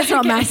apparently right. it's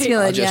not Okay. I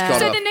masculine. just Yeah. got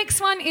So up. the next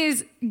one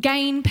is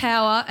gain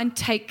power and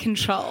take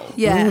control.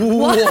 Yeah.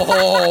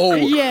 Whoa!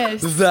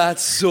 Yes.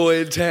 That's so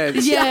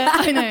intense. Yeah,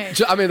 I know.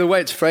 I mean, the way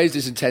it's phrased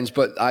is intense,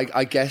 but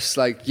I guess,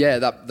 like, yeah,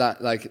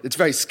 that like, it's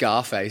very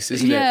Scarface,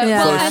 isn't Yeah, it?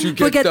 Yeah. well, First and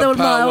you get the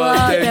power,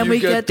 then we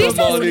you get get the the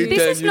money, This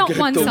then is you not get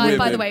one the site,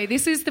 by women. the way.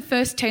 This is the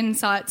first 10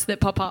 sites that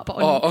pop up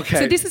on. Oh, okay.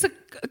 So this is a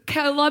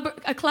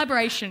a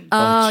collaboration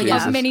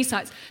Jesus. of many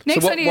sides.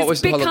 Next So one is what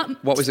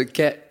was it?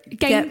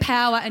 gain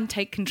power and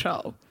take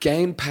control.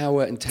 Gain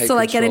power and take So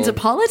like get control.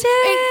 into politics?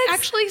 It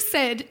actually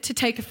said to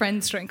take a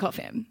friend's drink off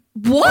him.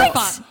 What? For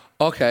fun.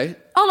 Okay.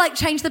 Oh, like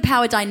change the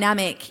power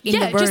dynamic in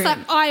the room. just like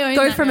I own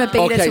Go that from now. a beta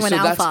Okay, to an so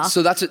alpha.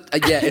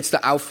 it's the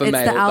alpha It's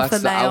male. the alpha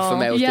That's the alpha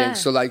male. male Yeah. thing.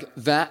 So like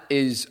that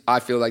is, I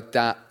feel like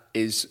that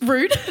is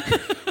Rude.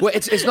 well,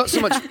 it's not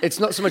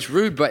so much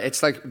rude, but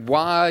it's like,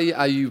 why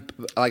are you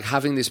like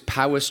having this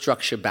power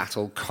structure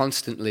battle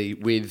constantly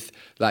with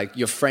like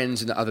your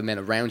friends and the other men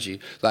around you?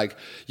 Like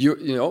you're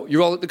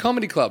all at the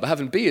comedy club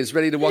having beers,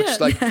 ready to watch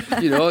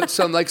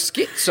some like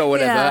skits or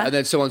whatever, Yeah. and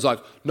then someone's like,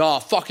 "Nah,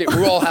 fuck it,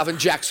 we're all having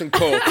Jackson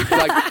Coke."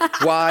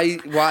 Like,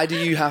 why do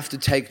you have to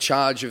take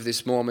charge of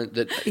this moment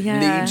that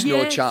needs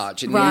no Yes.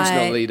 charge? It needs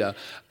Right. no leader.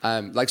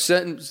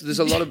 There's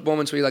a lot of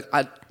moments where you're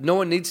like, no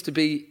one needs to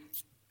be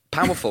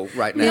powerful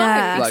right now.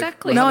 Yeah. Like,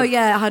 Exactly. No,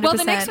 yeah, 100%. Well,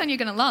 the next one you're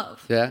going to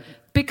love. Yeah.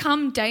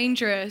 Become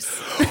dangerous.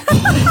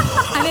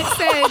 And it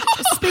said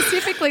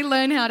specifically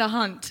learn how to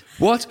hunt.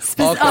 What?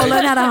 Oh,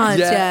 learn how to hunt,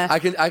 yeah. I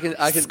can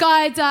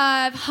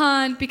Skydive,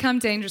 hunt, become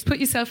dangerous. Put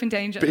yourself in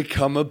danger.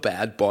 become a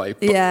bad boy.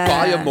 Yeah.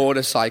 Buy a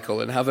motorcycle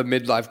and have a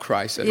midlife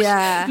crisis.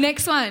 Yeah.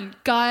 Next one,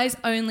 guys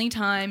only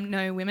time,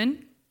 no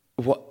women.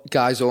 What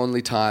guys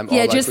only time?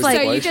 Yeah, or just with like-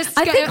 So boys? you just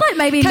I go- think, like,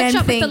 maybe catch men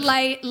up think- with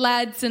the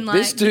lads and like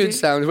This dude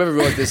sounds. Whoever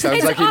wrote this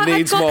sounds like he I've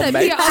needs got more them.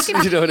 mates. Here, I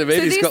can- You know what I mean?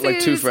 So He's got this like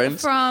two is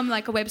friends. from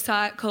like a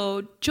website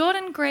called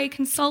Jordan Gray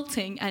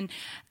Consulting and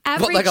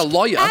average. What, like a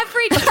lawyer?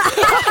 Average.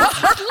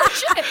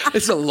 Legit.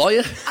 It's a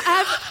lawyer.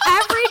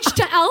 Average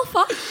to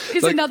alpha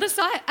is Like- anoth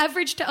site.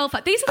 Average to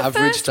alpha. These are the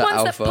Average first to ones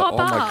alpha. that pop Oh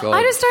my up. God.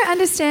 I just don't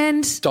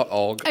understand.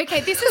 .org.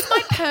 Okay, this is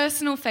my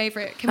personal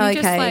favorite. Can we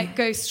just Okay. like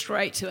go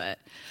straight to it?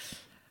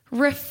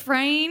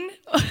 Refrain.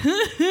 That's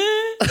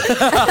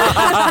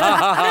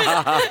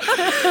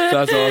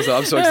awesome.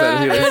 I'm so excited to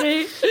hear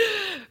this. Ready?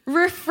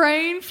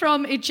 Refrain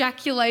from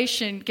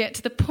ejaculation. Get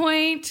to the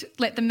point.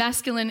 Let the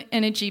masculine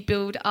energy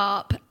build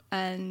up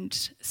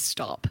and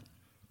stop.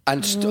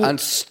 And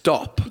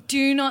stop.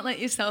 Do not let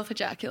yourself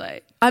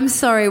ejaculate. I'm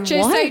sorry,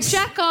 Just what? say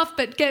jack off,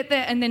 but get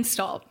there and then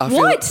stop. I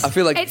feel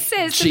like It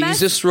says the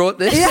Jesus wrote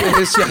this.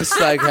 It's just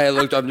like, hey,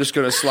 look, I'm just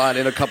going to slide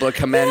in a couple of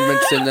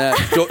commandments in there.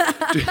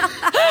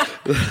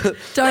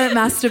 Don't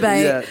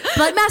masturbate. Yeah.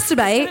 Like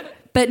masturbate,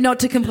 but not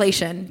to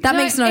completion. That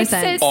makes no it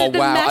sense. says Oh, that the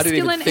wow. I didn't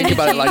even masculine think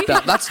about it energy- like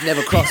that. That's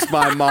never crossed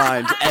my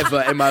mind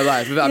ever in my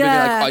life. I've been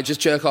Yeah. like, I just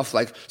jerk off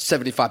like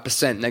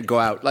 75% and then go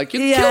out. Like,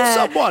 you Yeah.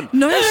 kill someone.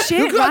 No shit,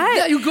 you go out, right?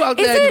 Yeah, you go out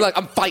Is there and it- you're like,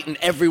 I'm fighting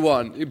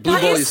everyone. You blue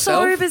That ball is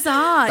yourself. so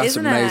bizarre, That's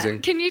isn't amazing.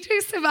 it? Can you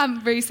do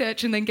some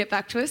research and then get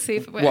back to us, see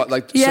if it works? What,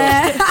 like,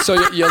 Yeah. so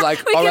you're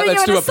like, We're all right, giving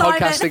let's you do a an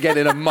assignment. podcast again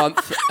in a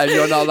month and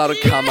you're not allowed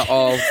to come at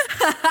all.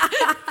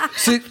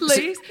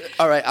 Please.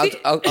 All right,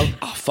 I'll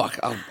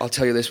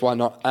tell you this, why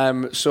not?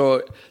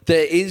 So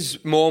there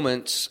is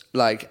moments,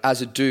 like,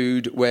 as a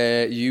dude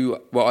where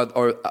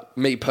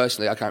me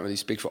personally, I can't really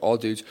speak for all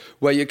dudes,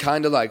 where you're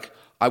kind of like,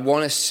 I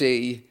want to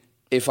see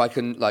if I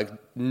can, like,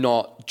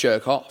 not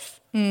jerk off.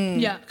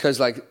 Yeah. Because,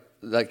 like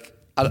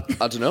I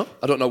don't know.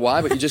 I don't know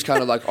why, but you're just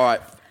kind of like, all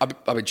right,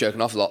 I've been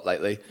jerking off a lot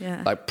lately.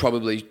 Yeah. Like,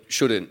 probably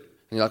shouldn't.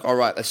 And you're like, all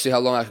right, let's see how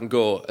long I can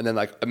go. And then,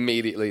 like,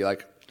 immediately,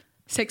 like,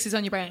 Sex is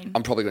on your brain.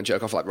 I'm probably going to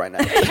jerk off, like, right now.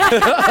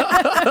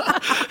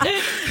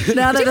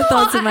 Now that the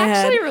thoughts in my I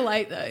head. actually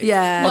relate though.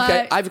 Yeah. Like,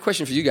 Okay, I have a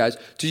question for you guys.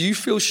 Do you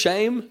feel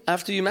shame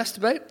after you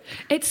masturbate?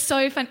 it's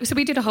so fun. So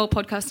we did a whole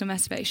podcast on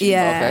masturbation.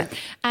 Yeah. Okay.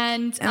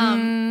 And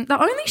The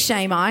only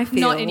shame I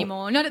feel. not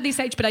anymore. Not at this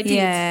age, but I did.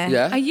 Yeah.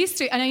 Yeah? I used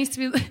to, and I used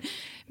to be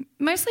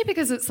mostly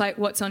because it's like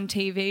what's on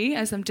TV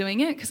as I'm doing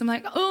it. Because I'm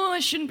like, oh, I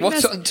shouldn't be.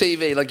 What's on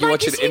TV? Like, you're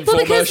watching Well,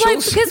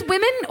 infomercials? because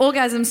women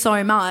orgasm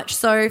so much.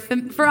 So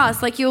for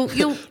us, like you'll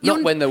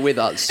Not when they're with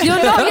us. you're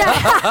not.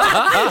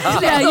 Yeah,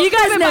 yeah. You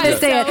guys never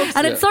see it, myself.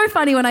 and it's so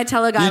funny when I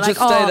tell a guy You like, just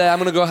stay oh. there. I'm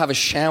going to go have a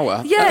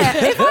shower.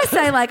 Yeah, if I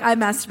say like I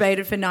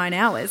masturbated for 9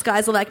 hours,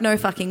 guys are like, no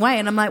fucking way.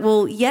 And I'm like,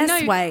 well,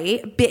 yes, No.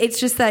 way. But it's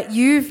just that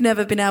you've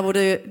never been able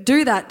to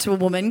do that to a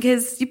woman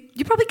because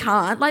you probably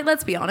can't. Like,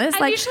 let's be honest.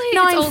 And like usually it's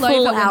 9 all full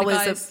over when the hours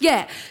guys- of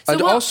yeah. So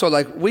And what- also,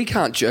 like, we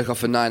can't jerk off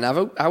for 9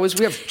 hours.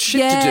 We have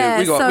shit Yeah,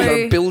 to do. We got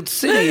to build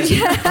cities, and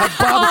have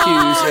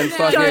barbecues, and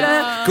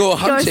fucking go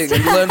hunting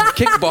and learn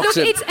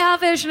kickboxing. It's our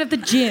version of the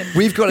gym.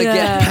 We've got to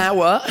Yeah. get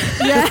power.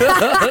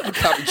 We can't be jerking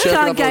off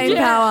can't all gain the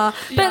time. power.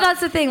 Yeah. But that's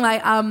the thing.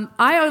 Like,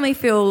 I only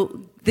feel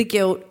the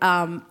guilt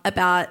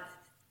about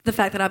the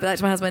fact that I'd be like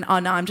to my husband, "Oh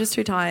no, I'm just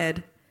too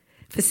tired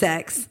for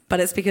sex." But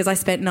it's because I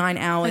spent 9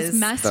 hours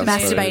That's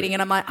masturbating,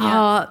 and I'm like,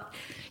 Yeah. "Oh,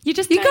 You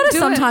just you don't got to do it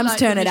sometimes like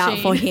turn the it out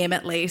machine. for him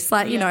at least.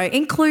 Like, you know,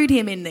 include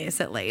him in this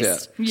at Yeah.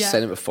 least." Yeah.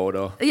 Send him a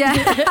photo.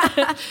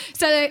 Yeah,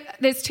 So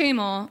there's two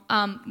more.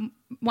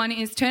 One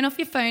is turn off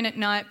your phone at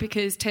night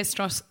because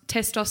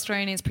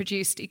testosterone is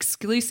produced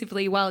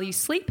exclusively while you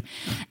sleep.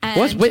 And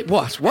What? Wait,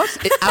 what?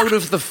 Out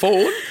of the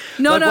phone?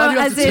 No, like, why do you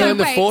have as to in- turn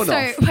the Wait, phone so,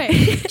 off?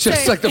 wait,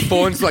 Just so- like the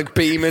phone's like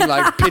beaming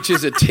like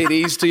pictures of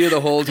titties to you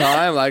the whole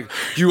time. Like,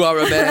 you are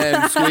a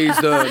man, squeeze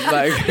them.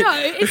 Like, No,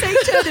 it's saying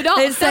turn it off.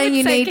 It's saying That would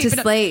you say need to keep it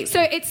on. sleep.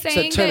 So it's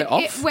saying turn that it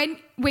off?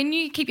 when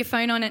you keep your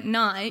phone on at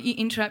night, you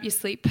interrupt your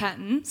sleep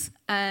patterns,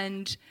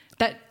 and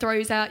that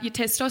throws out your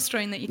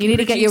testosterone that you can You need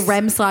to get your produce.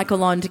 REM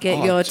cycle on to get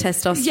Oh, your gee.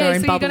 testosterone Yeah, so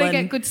you got to bubbling.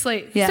 get good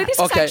sleep. Yeah. So this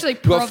is okay. actually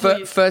Well,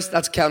 probably... first,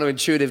 that's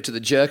counterintuitive to the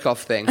jerk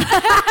off thing.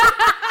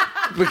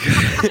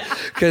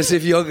 Because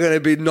if you're going to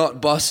be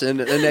not bossing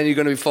and then you're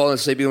going to be falling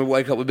asleep, you're going to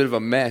wake up with a bit of a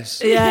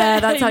mess. Yeah,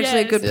 that's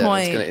actually a good Yes. Yeah,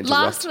 point. it's gonna interrupt.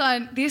 Last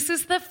one. This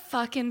is the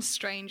fucking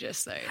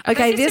strangest though.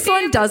 Okay, this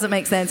one doesn't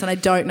make sense, and I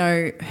don't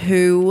know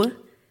who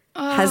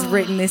has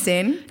written this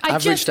in.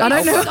 I've reached out.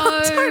 I don't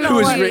know. So Who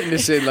has Wait. written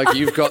this in? Like,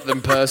 you've got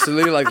them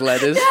personally, like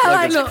letters,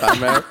 like, like it's fan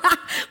mail.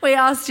 We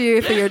asked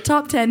you for your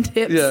top 10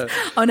 tips Yeah.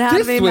 on how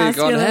This to be week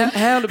masculine. on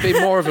how to be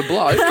more of a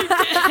bloke.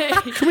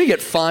 Can we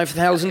get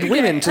 5,000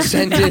 women to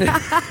send in?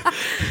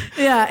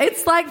 Yeah,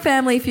 it's like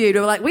Family Feud.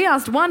 We're like, we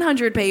asked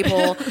 100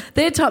 people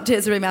their top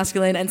tips to be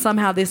masculine, and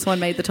somehow this one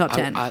made the top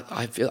 10.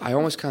 I feel I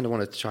almost kind of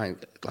want to try and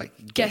like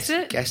Guess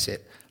it? Guess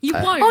it. You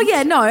won't. Oh,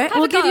 yeah, no, Have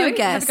we'll a give go. you a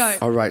guess. Have a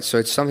go. All right, so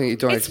it's something you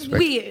don't It's expect.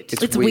 weird.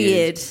 It's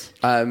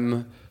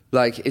weird.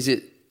 Like, is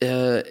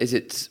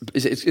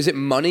it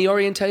money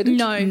orientated?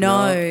 No.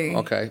 No.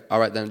 Okay. All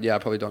right then. Yeah, I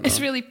probably don't know. It's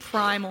really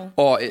primal.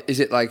 Or is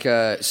it like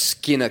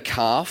skin a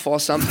calf or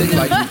something?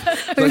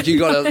 Like you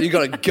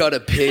gotta gut a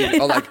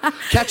pig or like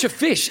catch a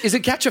fish. Is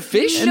it catch a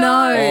fish?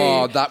 No.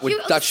 Oh, that You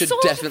should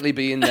sort of- definitely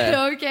be in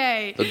there.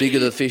 Okay. The bigger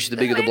the fish, the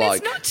bigger the bloke.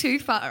 It's not too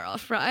far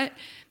off, right?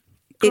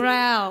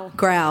 Growl.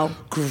 Growl.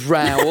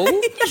 Growl.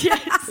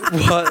 Yes.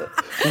 What?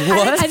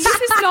 What? And this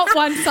is not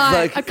one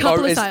side, a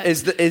couple or of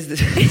sides. is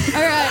the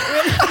All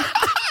right.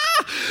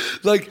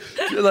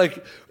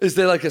 like is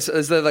there like a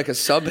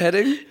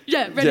subheading?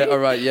 Yeah, ready? Yeah, all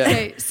right, yeah.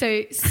 Okay,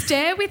 so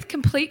stare with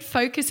complete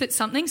focus at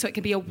something. So it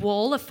could be a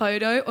wall, a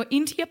photo, or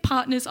into your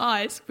partner's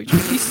eyes, which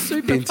would be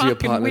super Into your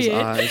fucking partner's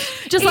weird. eyes.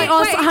 Just like,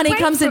 Wait, honey, wait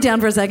come sit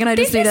down for a second. I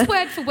just This need is to...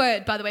 word for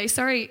word, by the way.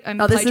 Sorry, I'm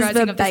Oh, this is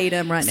plagiarizing of this.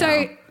 verbatim right So,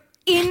 now.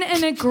 in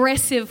an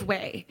aggressive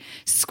way,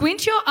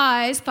 squint your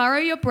eyes, furrow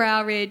your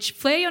brow ridge,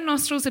 flare your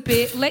nostrils a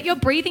bit, let your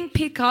breathing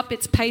pick up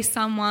its pace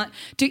somewhat.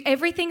 Do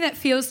everything that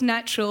feels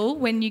natural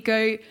when you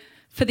go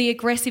for the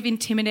aggressive,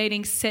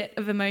 intimidating set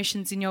of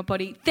emotions in your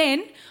body.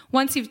 Then,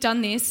 once you've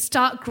done this,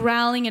 start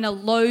growling in a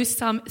low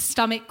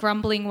stomach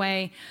grumbling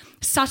way.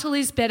 Subtle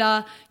is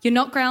better. You're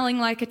not growling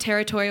like a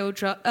territorial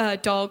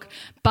dog,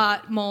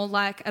 but more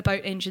like a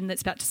boat engine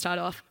that's about to start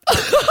off.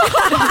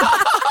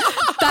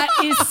 That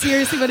is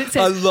seriously what it says.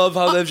 I love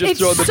how they've just It's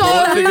thrown the so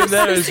boat thing in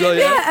there as well.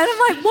 Yeah, and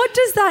I'm like, what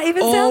does that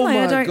even sound like?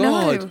 I don't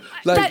know.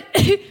 Like,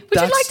 Would you like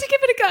that's- to give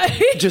it a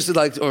go? just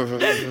like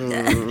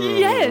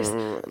Yes.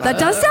 That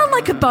does sound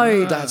like a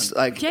boat. that's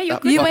like Yeah, you're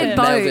that good You at fucking went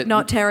it. nailed boat, it.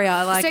 not terrier.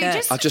 I like So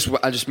it.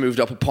 I just moved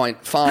up a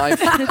 0.5.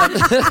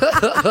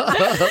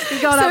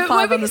 You got So up 5 when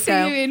on we the see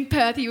scale. you in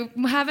Perth, you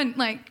haven't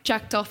like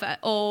jacked off at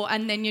all,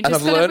 and then you're And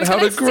just I've learned how to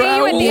see you at the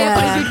growl. airport,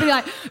 Yeah. you'd be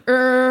like,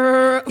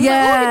 oh,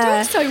 Yeah. you're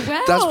doing so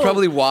well. That's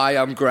probably why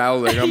I'm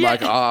growling. I'm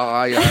like,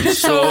 I am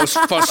so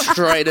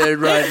frustrated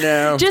right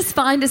now. Just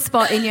find a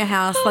spot in your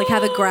house, like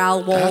have a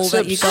growl wall That's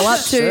that you go up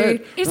to.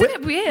 absurd. Isn't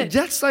it weird?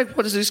 That's like,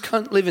 what does this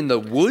cunt live in the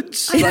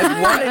woods?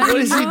 Like, what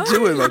is he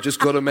doing? I've just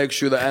got to make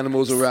sure the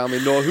animals around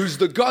me know who's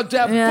the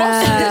goddamn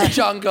boss in this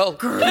jungle.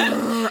 So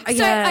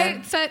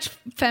I searched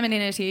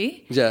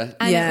femininity, Yeah.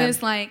 and Yeah. it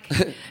was like,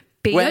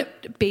 When-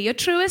 be your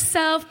truest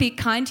self, be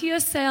kind to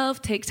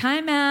yourself, take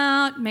time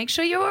out, make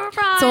sure you're all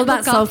right. It's all about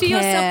look after self-care.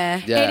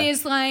 yourself. Yeah. It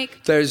is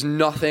like, There's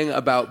nothing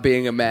about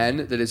being a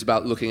man that is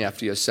about looking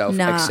after yourself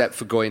Nah. except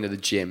for going to the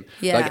gym.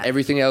 Yeah. Like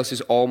everything else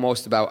is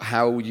almost about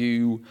how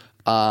you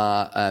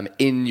are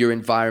in your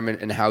environment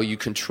and how you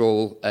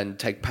control and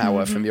take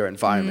power from your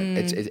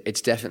environment.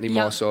 It's definitely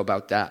Yeah. more so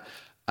about that.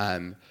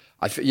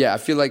 I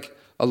feel like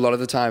a lot of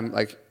the time,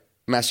 like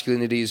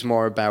masculinity is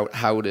more about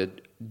how to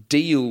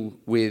deal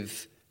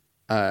with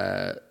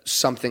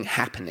something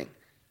happening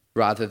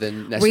rather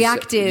than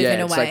Reactive in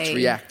a it's way. like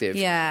reactive.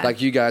 Yeah.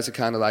 Like you guys are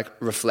kind of like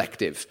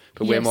reflective,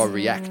 but we're Yes. more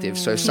reactive.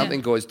 So if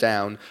something goes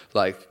down,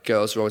 like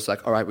girls are always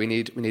like, all right, we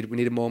need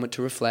a moment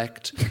to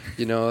reflect.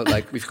 You know,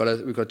 like we've got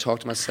to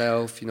talk to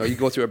myself. You know, you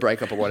go through a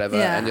breakup or whatever,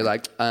 Yeah. and you're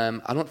like,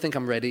 I don't think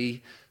I'm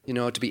ready. You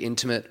know, to be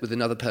intimate with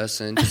another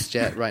person just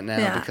yet right now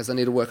Yeah. because I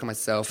need to work on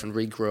myself and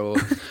regrow.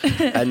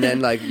 And then,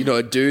 like, you know,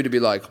 a dude to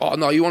be like, oh,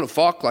 no, you want to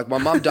fuck? Like, my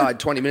mum died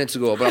 20 minutes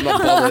ago, but I'm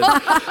not bothered.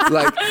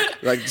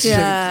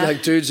 Yeah.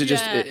 like dudes are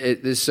just, Yeah.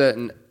 there's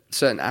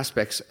certain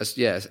aspects,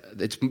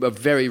 it's a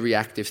very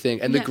reactive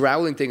thing. And the Yeah.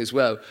 growling thing as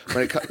well,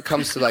 when it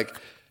comes to like,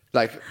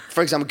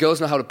 for example,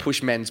 girls know how to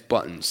push men's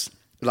buttons.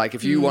 Like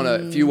if you wanna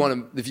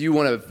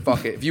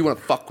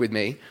fuck with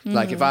me,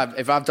 like if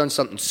I've done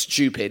something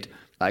stupid,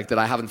 like that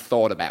I haven't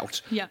thought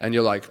about, Yeah. and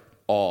you're like,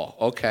 oh,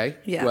 okay,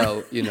 Yeah.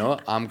 well, you know,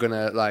 I'm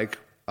gonna like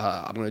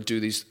I'm going to do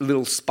these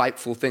little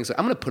spiteful things. Like,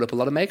 I'm going to put up a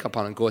lot of makeup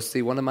on and go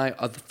see one of my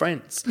other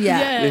friends.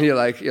 Yeah. And you're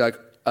like,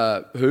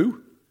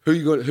 who? Who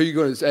you going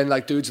to? And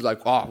like dudes are like,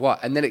 oh,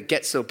 what? And then it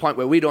gets to a point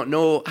where we don't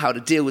know how to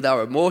deal with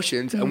our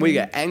emotions, and we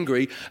get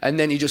angry, and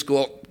then you just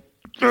go,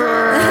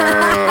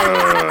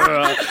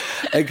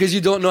 because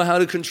you don't know how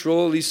to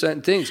control these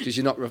certain things, because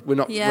we're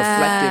not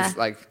reflective.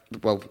 Like,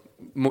 well,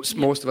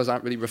 most of us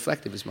aren't really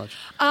reflective as much.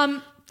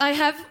 I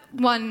have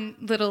one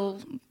little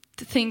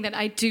thing that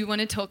I do want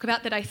to talk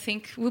about that I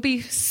think will be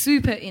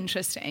super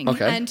interesting.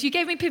 Okay. And you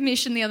gave me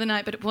permission the other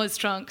night, but it was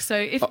drunk. So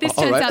if this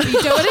all turns right. out that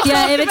you don't want to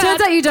Yeah, if it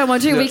turns out you don't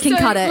want to, we can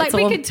cut it. Like, It's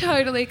we all- can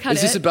totally cut Is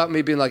it. this about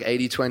me being like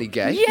 80-20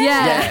 gay?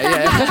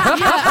 Yeah.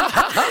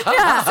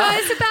 So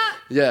it's about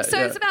Yeah.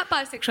 it's about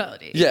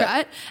bisexuality, Yeah.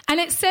 right? And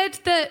it said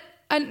that,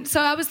 and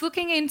so I was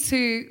looking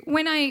into,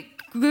 when I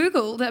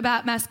Googled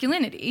about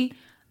masculinity,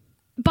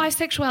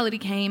 bisexuality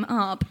came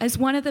up as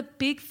one of the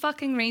big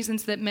fucking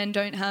reasons that men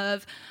don't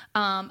have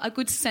a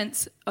good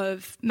sense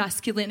of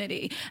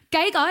masculinity.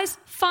 Gay guys,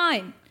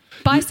 fine.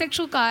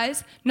 Bisexual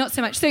guys, not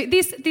so much. So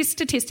this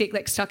statistic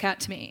like stuck out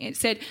to me. It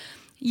said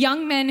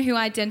young men who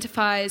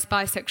identify as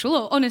bisexual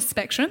or on a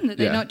spectrum, that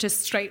they're Yeah. not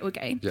just straight or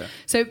gay. Yeah.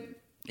 So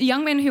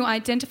young men who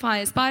identify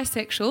as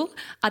bisexual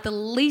are the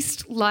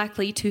least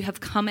likely to have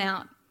come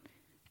out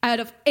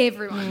of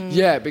everyone.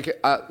 Yeah, because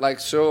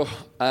all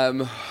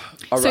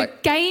So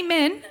right. gay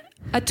men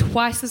are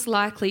twice as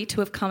likely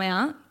to have come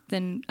out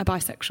than a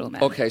bisexual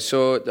man. Okay,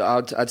 so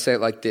I'd say it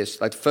like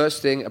this. Like, the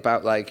first thing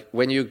about, like,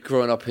 when you're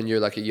growing up and you're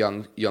like a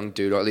young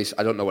dude, or at least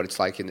I don't know what it's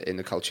like in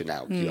the culture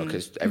now, you know,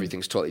 because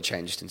everything's totally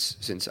changed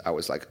since I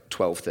was like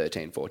 12,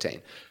 13,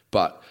 14.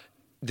 But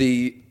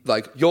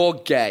you're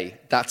gay,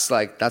 that's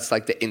like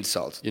the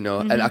insult, you know.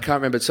 And I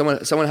can't remember, someone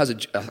has I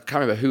can't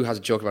remember who has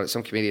a joke about it,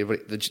 some comedian,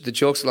 but the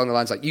joke's along the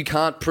lines like, you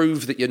can't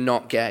prove that you're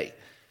not gay.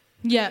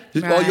 Yeah.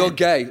 Oh, you're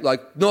gay.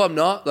 Like, no, I'm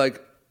not.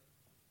 Like,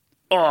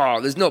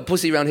 oh, there's no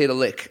pussy around here to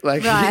lick.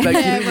 Like, Right.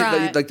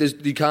 Right. like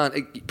you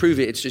can't prove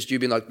it. It's just you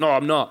being like, no,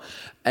 I'm not.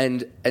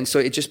 And so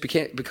it just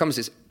becomes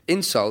this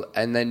insult,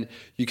 and then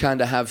you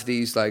kind of have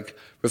these like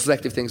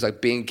reflective things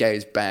like being gay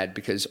is bad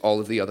because all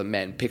of the other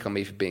men pick on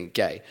me for being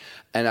gay.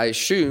 And I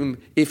assume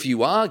if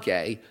you are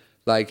gay,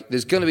 like,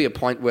 there's going to be a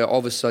point where all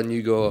of a sudden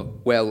you go,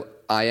 well,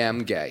 I am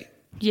gay.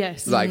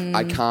 Yes. Like,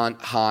 I can't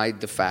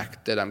hide the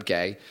fact that I'm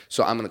gay,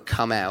 so I'm going to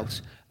come out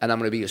and I'm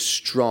going to be a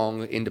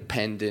strong,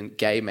 independent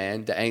gay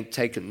man that ain't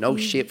taking no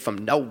shit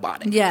from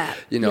nobody. Yeah.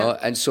 You know?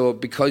 And so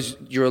because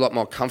you're a lot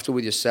more comfortable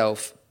with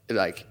yourself,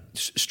 like,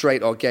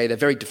 straight or gay, they're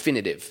very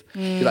definitive.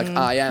 You're like,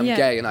 I am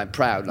gay and I'm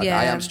proud. Like,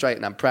 I am straight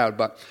and I'm proud.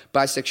 But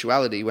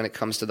bisexuality, when it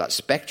comes to that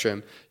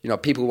spectrum, you know,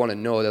 people want to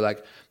know. They're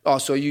like, oh,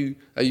 so are you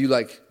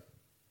like,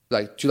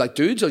 do you like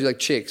dudes or do you like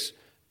chicks?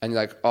 And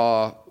you're like,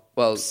 oh,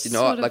 well, you know,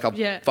 Sort of, like, I'll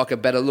yeah. fuck a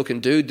better looking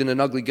dude than an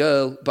ugly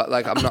girl, but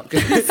like, I'm not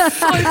gonna.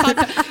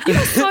 You're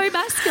so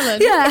masculine.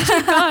 Yeah.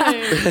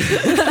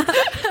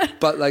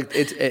 But like,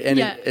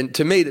 and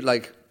to me,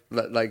 like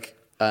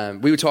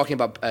we were talking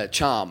about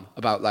charm,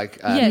 about like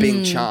Yes.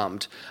 being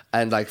charmed,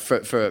 and like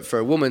for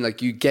a woman,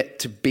 like, you get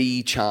to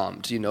be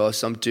charmed. You know,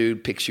 some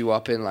dude picks you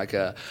up in like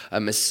a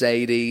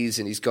Mercedes,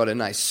 and he's got a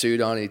nice suit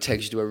on, and he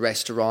takes you to a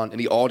restaurant,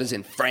 and he orders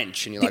in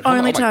French, and you're like, The only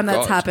oh my time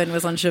that's God. happened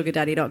was on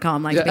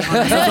sugardaddy.com, like, to be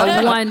honest.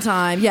 That's the one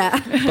time, yeah.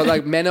 But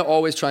like, men are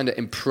always trying to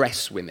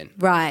impress women.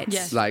 Right.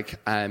 Yes. Like,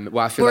 well,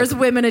 I feel Whereas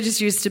like women are just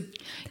used to being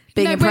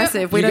No, we're-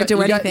 impressive. We don't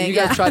do anything. You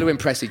guys try to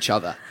impress each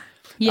other.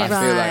 Yes.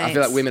 I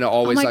feel like women are Oh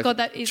always my like God,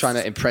 that is trying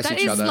to impress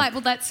each other. Like, well,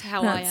 that's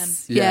how I am.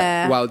 That's-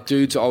 Yeah. While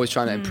dudes are always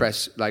trying to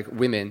impress like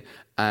women,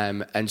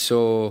 and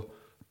so.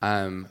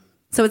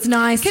 So it's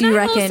nice, Can you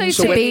I reckon, also to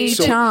say- be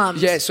so- charmed.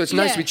 Yeah, so it's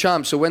nice Yeah. to be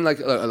charmed. So when like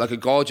a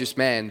gorgeous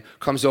man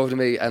comes over to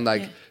me and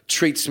like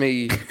treats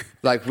me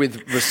like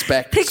with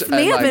respect, Picks and,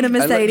 me up like, in a and,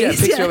 like, Mercedes,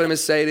 picks me yeah. up in a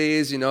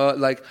Mercedes, you know,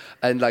 like,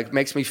 and like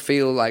makes me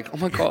feel like, oh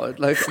my God,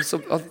 like, thanks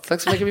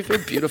for making me feel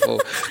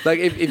beautiful. Like,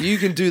 if you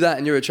can do that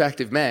and you're an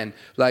attractive man,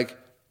 like.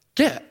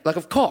 Yeah, like,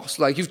 of course,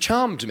 like, you've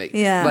charmed me.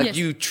 Yeah. Like, Yes.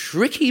 you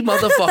tricky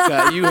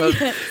motherfucker.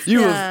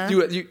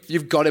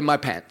 You've got in my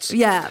pants.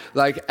 Yeah.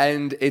 Like,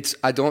 and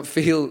I don't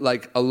feel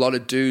like a lot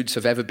of dudes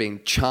have ever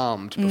been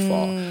charmed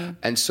before.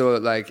 And so,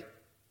 like,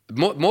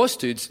 most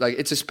dudes, like,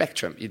 it's a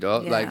spectrum, you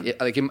know? Yeah.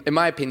 Like in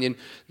my opinion,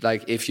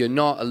 like, if you're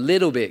not a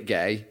little bit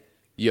gay,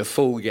 you're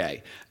full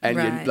gay. And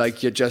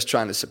Right. you're just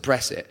trying to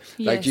suppress it.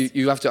 Like, Yes.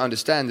 you have to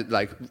understand that,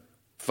 like,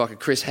 fucking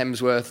Chris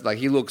Hemsworth, like,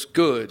 he looks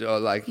good, or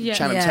like Yeah.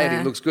 Channing Yeah.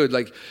 Tatum looks good,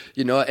 like,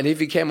 you know. And if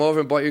he came over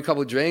and bought you a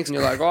couple of drinks, and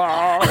you're like,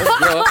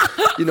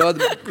 oh, you know,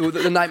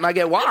 the night might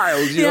get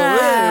wild, you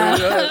Yeah.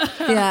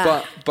 know.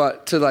 Yeah.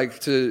 But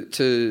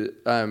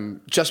to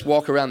just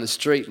walk around the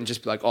street and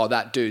just be like, oh,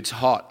 that dude's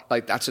hot,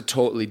 like, that's a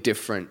totally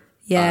different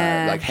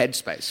like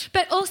headspace.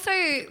 But also,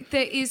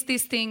 there is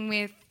this thing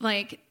with,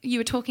 like, you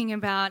were talking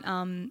about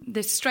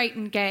the straight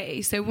and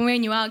gay. So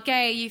when you are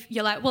gay,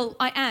 you're like, well,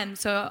 I am,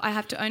 so I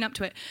have to own up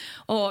to it.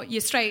 Or you're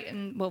straight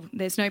and, well,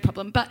 there's no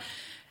problem. But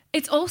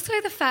It's also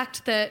the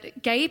fact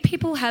that gay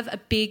people have a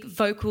big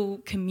vocal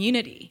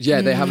community.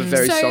 Yeah, they have a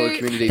very So solid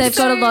community. They've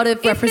got a lot of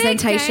if they're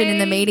representation in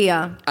the gay-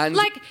 media. and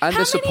like, how they're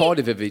many-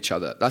 supportive of each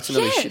other. That's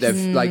another Yes. issue.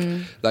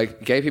 They've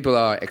like gay people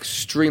are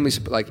extremely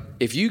like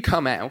if you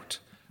come out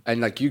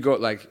and like you go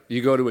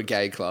to a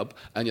gay club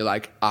and you're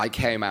like, I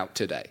came out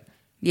today.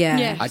 Yeah.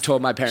 Yeah. I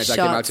told my parents I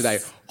came out Shots. today.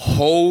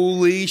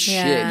 Holy shit!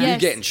 Yeah. You're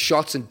Yes. getting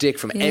shots and dick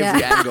from Yeah.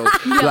 every angle.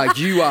 Like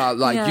you are,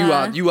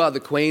 Yeah. you are the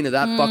queen of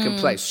that fucking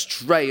place,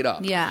 straight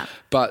up. Yeah.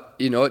 But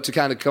you know, to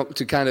kind of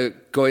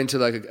go into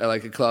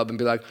like a club and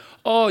be like,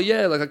 oh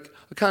yeah, like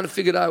I kind of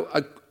figured out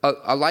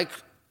I like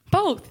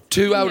Both.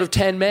 2 out of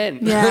 10 men.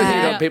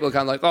 Yeah. You know, people are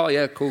kind of like, oh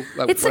yeah, cool.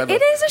 Like, It whatever.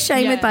 is a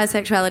shame with Yeah.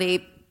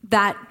 bisexuality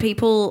that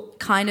people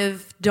kind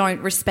of don't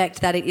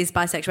respect that it is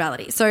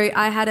bisexuality. So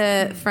I had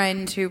a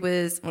friend who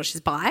was, she's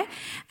bi,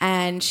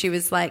 and she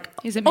was like,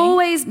 Is it me?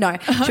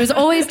 she was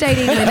always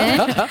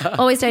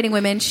dating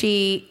women.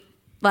 She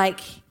like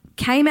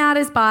came out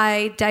as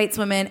bi, dates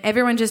women.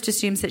 Everyone just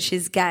assumes that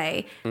she's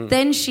gay.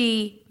 Then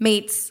she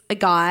meets a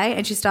guy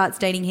and she starts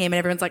dating him, and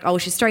everyone's like, oh,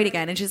 she's straight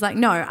again. And she's like,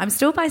 no, I'm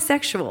still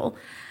bisexual.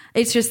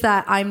 It's just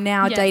that I'm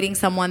now Yeah. dating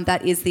someone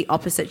that is the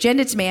opposite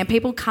gender to me, and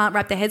people can't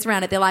wrap their heads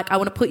around it. They're like, I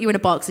want to put you in a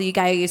box. Are you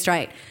gay or are you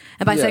straight?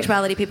 And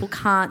bisexuality, people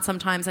can't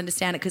sometimes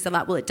understand it because they're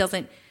like, well, it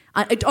doesn't,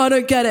 I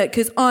don't get it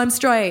because I'm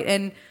straight.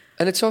 And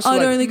it's also I'd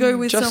like, only go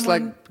with just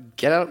someone- like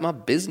get out of my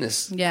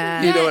business.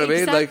 Yeah. You know Yeah, what I mean?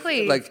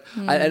 exactly. Like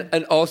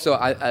and also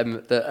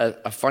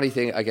a funny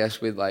thing I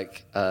guess with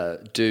like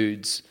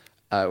dudes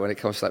when it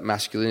comes to like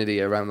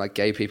masculinity around like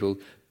gay people,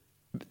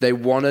 they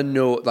want to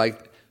know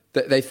like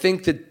they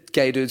think that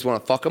gay dudes want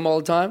to fuck them all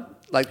the time.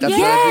 Like that's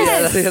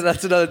Yes!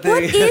 that's another thing.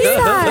 what is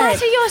that?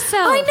 Flatter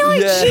yourself. I know,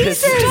 Yeah.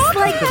 Jesus.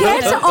 Like,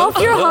 get off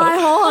your high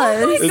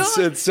horse.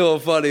 It's so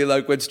funny,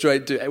 like when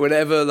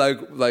whenever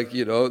like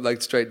you know,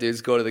 like straight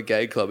dudes go to the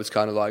gay club, it's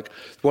kind of like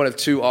one of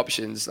two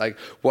options. Like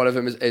one of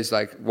them is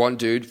like one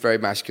dude, very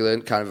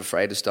masculine, kind of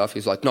afraid of stuff.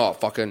 He's like, no,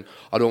 fucking,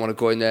 I don't want to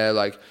go in there.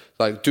 Like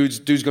dude's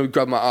gonna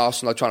grab my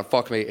ass and like trying to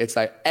fuck me. It's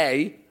like,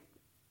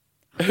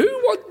 no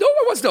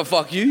one wants to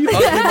fuck you, you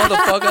ugly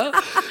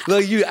motherfucker.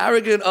 Like, you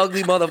arrogant,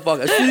 ugly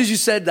motherfucker. As soon as you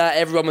said that,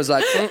 everyone was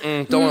like,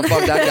 don't want to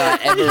fuck that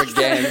guy ever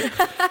again.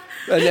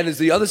 And then there's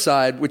the other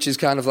side, which is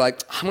kind of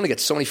like, I'm going to get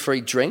so many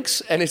free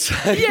drinks. And it's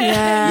like,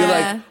 Yeah. you're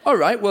like, all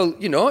right, well,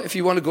 you know, if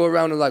you want to go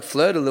around and like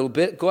flirt a little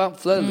bit, go out and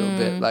flirt a little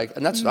bit. Like,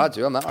 and that's what I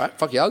do. I'm like, all right,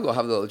 fuck yeah, I'll go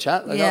have a little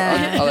chat. Like,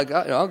 Yeah.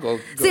 I'll go.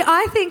 See,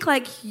 I think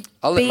like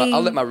I'll being...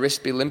 let my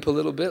wrist be limp a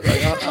little bit.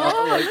 Like,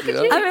 like, you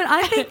know. I mean,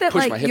 I think that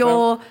Push my like hip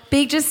you're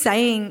big just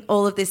saying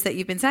all of this that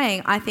you've been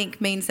saying, I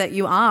think means that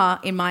you are,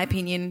 in my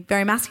opinion,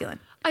 very masculine.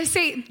 I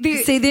see.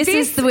 This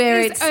is where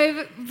it's-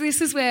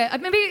 This is where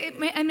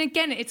and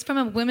again, it's from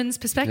a woman's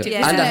perspective.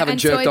 Yeah. And I haven't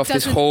jerked off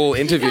this whole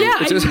interview. Yeah,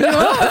 Which is-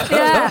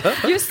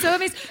 Yeah. You're so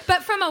amazing.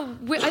 But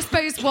I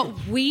suppose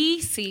what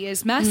we see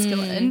as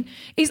masculine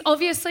is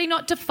obviously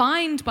not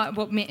defined by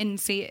what men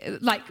see.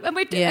 Like, and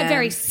we're Yeah.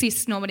 very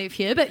cis-normative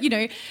here, but you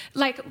know,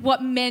 like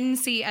what men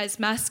see as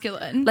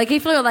masculine. Like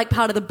if you're like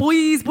part of the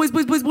boys,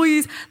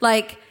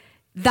 like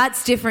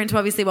that's different to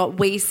obviously what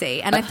we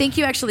see. And I think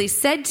you actually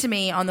said to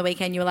me on the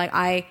weekend, you were like,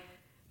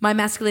 my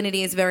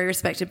masculinity is very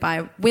respected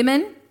by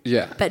women,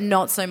 Yeah. but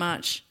not so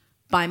much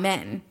by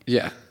men.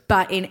 Yeah.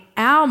 But in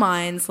our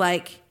minds,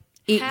 like,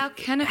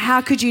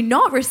 how could you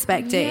not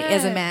respect it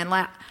as a Yeah. man?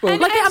 Like,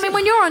 And I as- mean,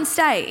 when you're on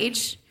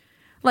stage,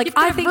 like, You've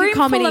got I a think room your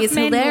comedy full of is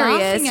men hilarious.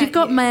 laughing You've at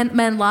got you.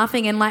 men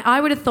laughing, and like,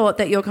 I would have thought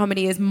that your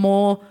comedy is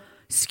more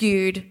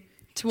skewed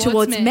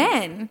towards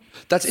men.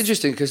 That's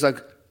interesting because like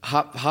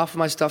half of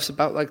my stuff's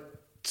about like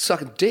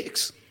sucking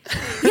dicks.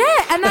 Yeah,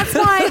 and that's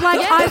why, like,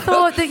 I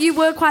thought that you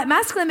were quite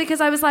masculine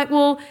because I was like,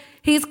 well,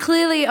 he's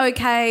clearly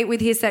okay with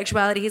his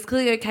sexuality. He's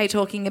clearly okay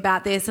talking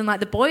about this, and like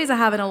the boys are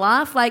having a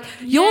laugh. Like,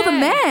 you're the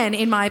man,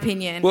 in my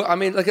opinion. Well, I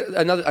mean, like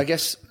I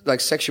guess like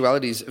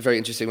sexuality is very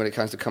interesting when it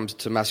comes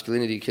to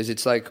masculinity because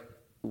it's like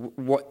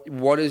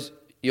what is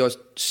your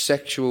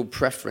sexual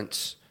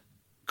preference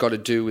got to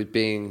do with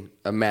being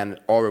a man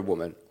or a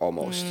woman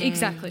almost?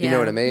 Exactly. You know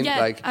what I mean? Yeah,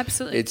 like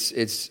absolutely.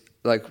 It's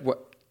like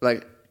what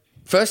like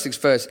first things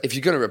first. If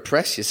you're going to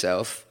repress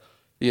yourself,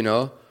 you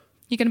know.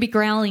 You're going to be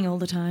growling all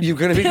the time. You're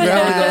going to be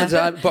growling all the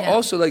time. But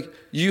also, like,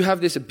 you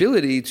have this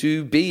ability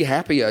to be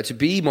happier, to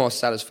be more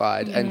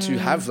satisfied, and to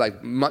have,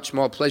 like, much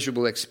more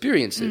pleasurable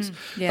experiences.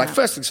 Yeah. Like,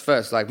 first things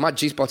first, like, my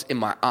G-spot's in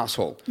my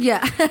asshole. Yeah.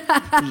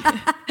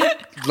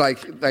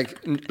 Like,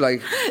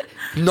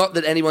 not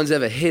that anyone's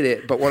ever hit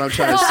it, but what I'm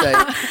trying to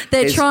say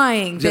They're is...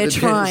 trying. They're There's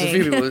trying. a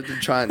few people that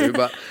are trying to,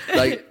 but,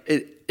 like,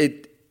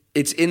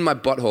 it's in my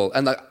butthole.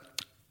 And, like,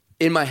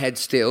 in my head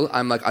still,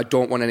 I'm like, I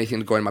don't want anything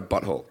to go in my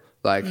butthole.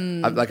 Like,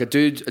 I'm like a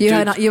dude... You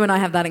and I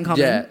have that in common.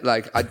 Yeah,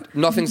 like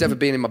nothing's ever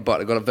been in my butt.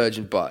 I got a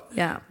virgin butt.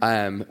 Yeah.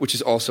 Which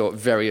is also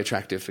very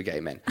attractive for gay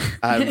men.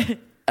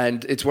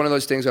 And it's one of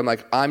those things where I'm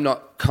like, I'm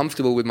not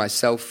comfortable with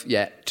myself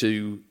yet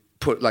to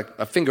put like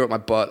a finger up my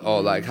butt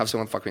or like have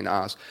someone fuck me in the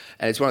ass.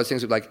 And it's one of those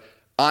things where like,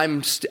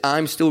 I'm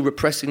still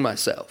repressing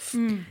myself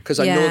because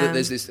I know that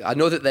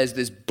there's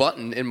this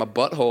button in my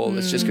butthole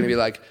that's just going to be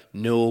like,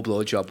 no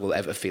blowjob will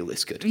ever feel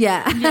this good.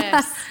 Yeah.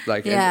 Yes.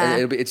 Like,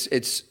 and it'll be,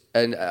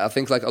 and I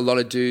think like a lot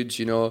of dudes,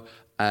 you know,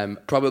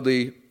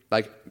 probably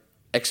like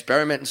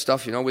experiment and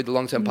stuff, you know, with the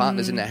long-term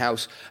partners in their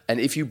house.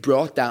 And if you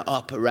brought that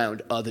up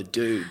around other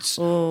dudes,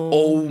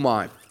 oh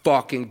my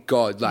fucking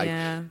God, like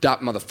that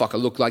motherfucker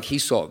looked like he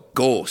saw a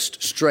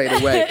ghost straight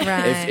away.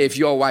 Right. If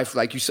your wife,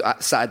 like you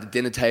sat at the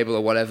dinner table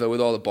or whatever with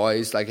all the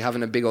boys, like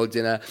having a big old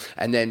dinner,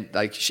 and then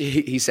like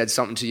he said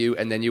something to you,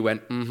 and then you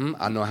went,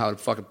 I know how to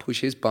fucking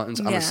push his buttons.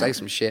 I'm gonna say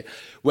some shit.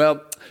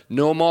 Well,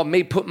 no more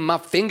me putting my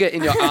finger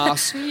in your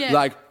ass.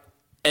 Like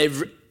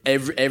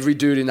every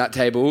dude in that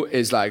table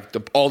is like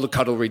all the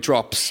cuddlery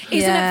drops.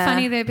 Isn't it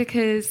funny though,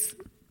 because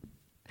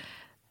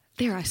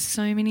there are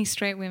so many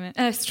straight women.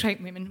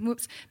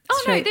 Whoops.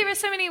 No, there are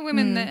so many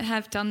women that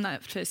have done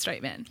that for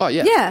straight men. Oh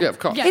yeah, of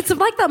course. Yeah. It's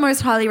like the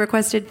most highly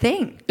requested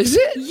thing. Is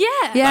it?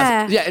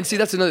 Yeah. Yeah. And see,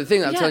 that's another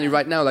thing that I'm telling you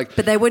right now. Like,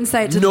 But they wouldn't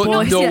say it to the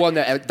boys. No one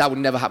that would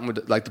never happen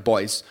with like the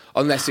boys,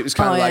 unless it was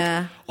kind of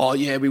like, oh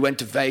yeah, we went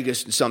to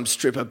Vegas and some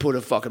stripper put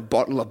a fucking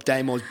bottle up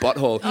Damo's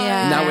butthole.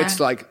 Now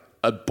it's like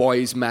a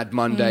boys' Mad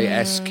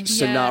Monday-esque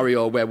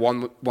scenario where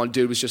one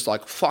dude was just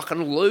like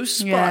fucking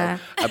loose, bro,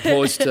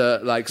 opposed to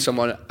like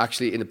someone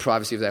actually in the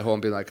privacy of their home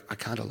being like, I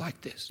kind of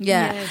like this.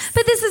 Yeah. Yes.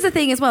 But this is the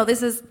thing as well.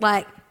 This is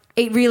like,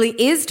 it really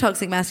is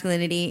toxic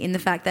masculinity in the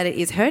fact that it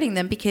is hurting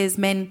them because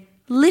men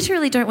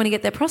literally don't want to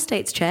get their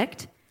prostates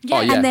checked. Yeah.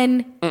 Oh, yeah. And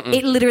then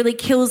it literally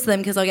kills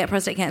them because they'll get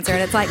prostate cancer.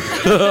 And it's like,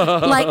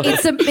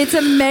 it's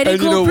a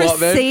medical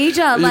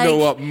procedure. You know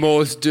what?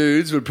 Most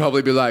dudes would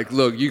probably be like,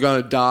 look, you're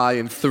going to die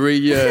in 3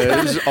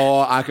 years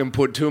or I can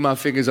put 2 of my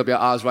fingers up your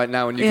ass right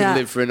now and you can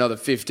live for another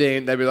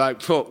 15. They'd be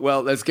like, oh,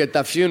 well, let's get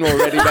that funeral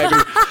ready, baby.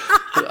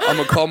 I'm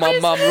going to call my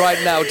mum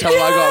right now, tell her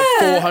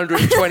I got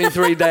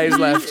 423 days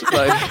left.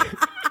 Like,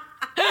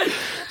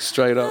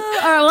 straight up. All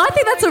right, well, I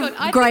think that's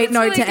a great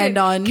note to end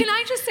on. Can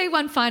I just say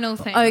one final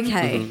thing?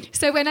 Okay.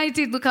 So when I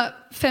did look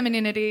up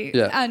femininity,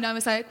 and I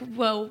was like,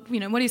 well, you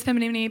know, what is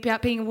femininity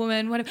about being a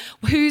woman?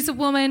 Who's a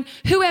woman?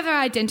 Whoever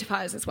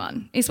identifies as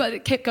one is what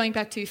it kept going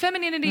back to.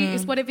 Femininity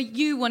is whatever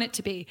you want it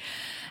to be.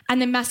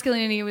 And then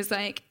masculinity was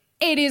like,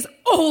 it is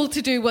all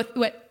to do with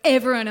what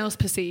everyone else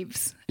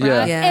perceives.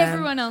 Right?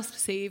 Everyone else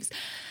perceives.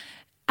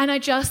 And I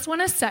just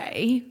want to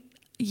say,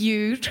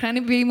 you trying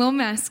to be more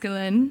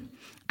masculine,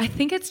 I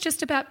think it's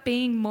just about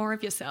being more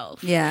of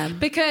yourself. Yeah.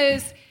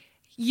 Because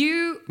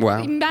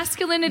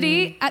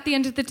masculinity at the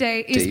end of the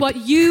day is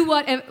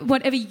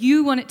whatever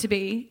you want it to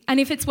be. And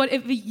if it's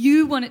whatever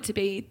you want it to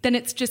be, then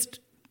it's just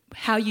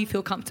how you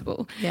feel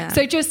comfortable. Yeah.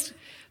 So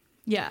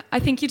I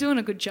think you're doing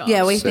a good job.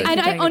 Yeah, we think. And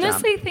I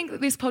honestly think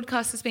that this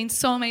podcast has been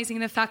so amazing.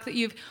 The fact that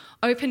you've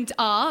opened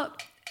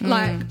up.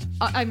 Like,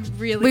 I'm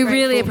really We grateful.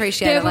 really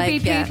appreciate there it. There will be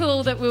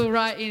people that will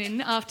write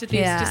in after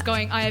this just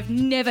going, I have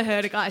never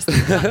heard a guy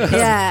speak like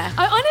this.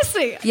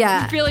 Honestly.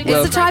 Yeah. Really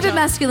it's the type of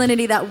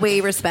masculinity that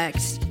we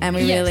respect and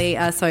we really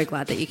are so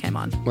glad that you came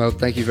on. Well,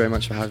 thank you very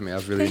much for having me.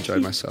 I've really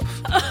enjoyed myself.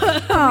 We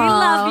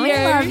love you.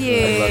 I love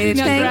you.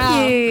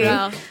 Thank you.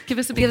 Growl. Give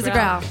us a big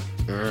growl. growl.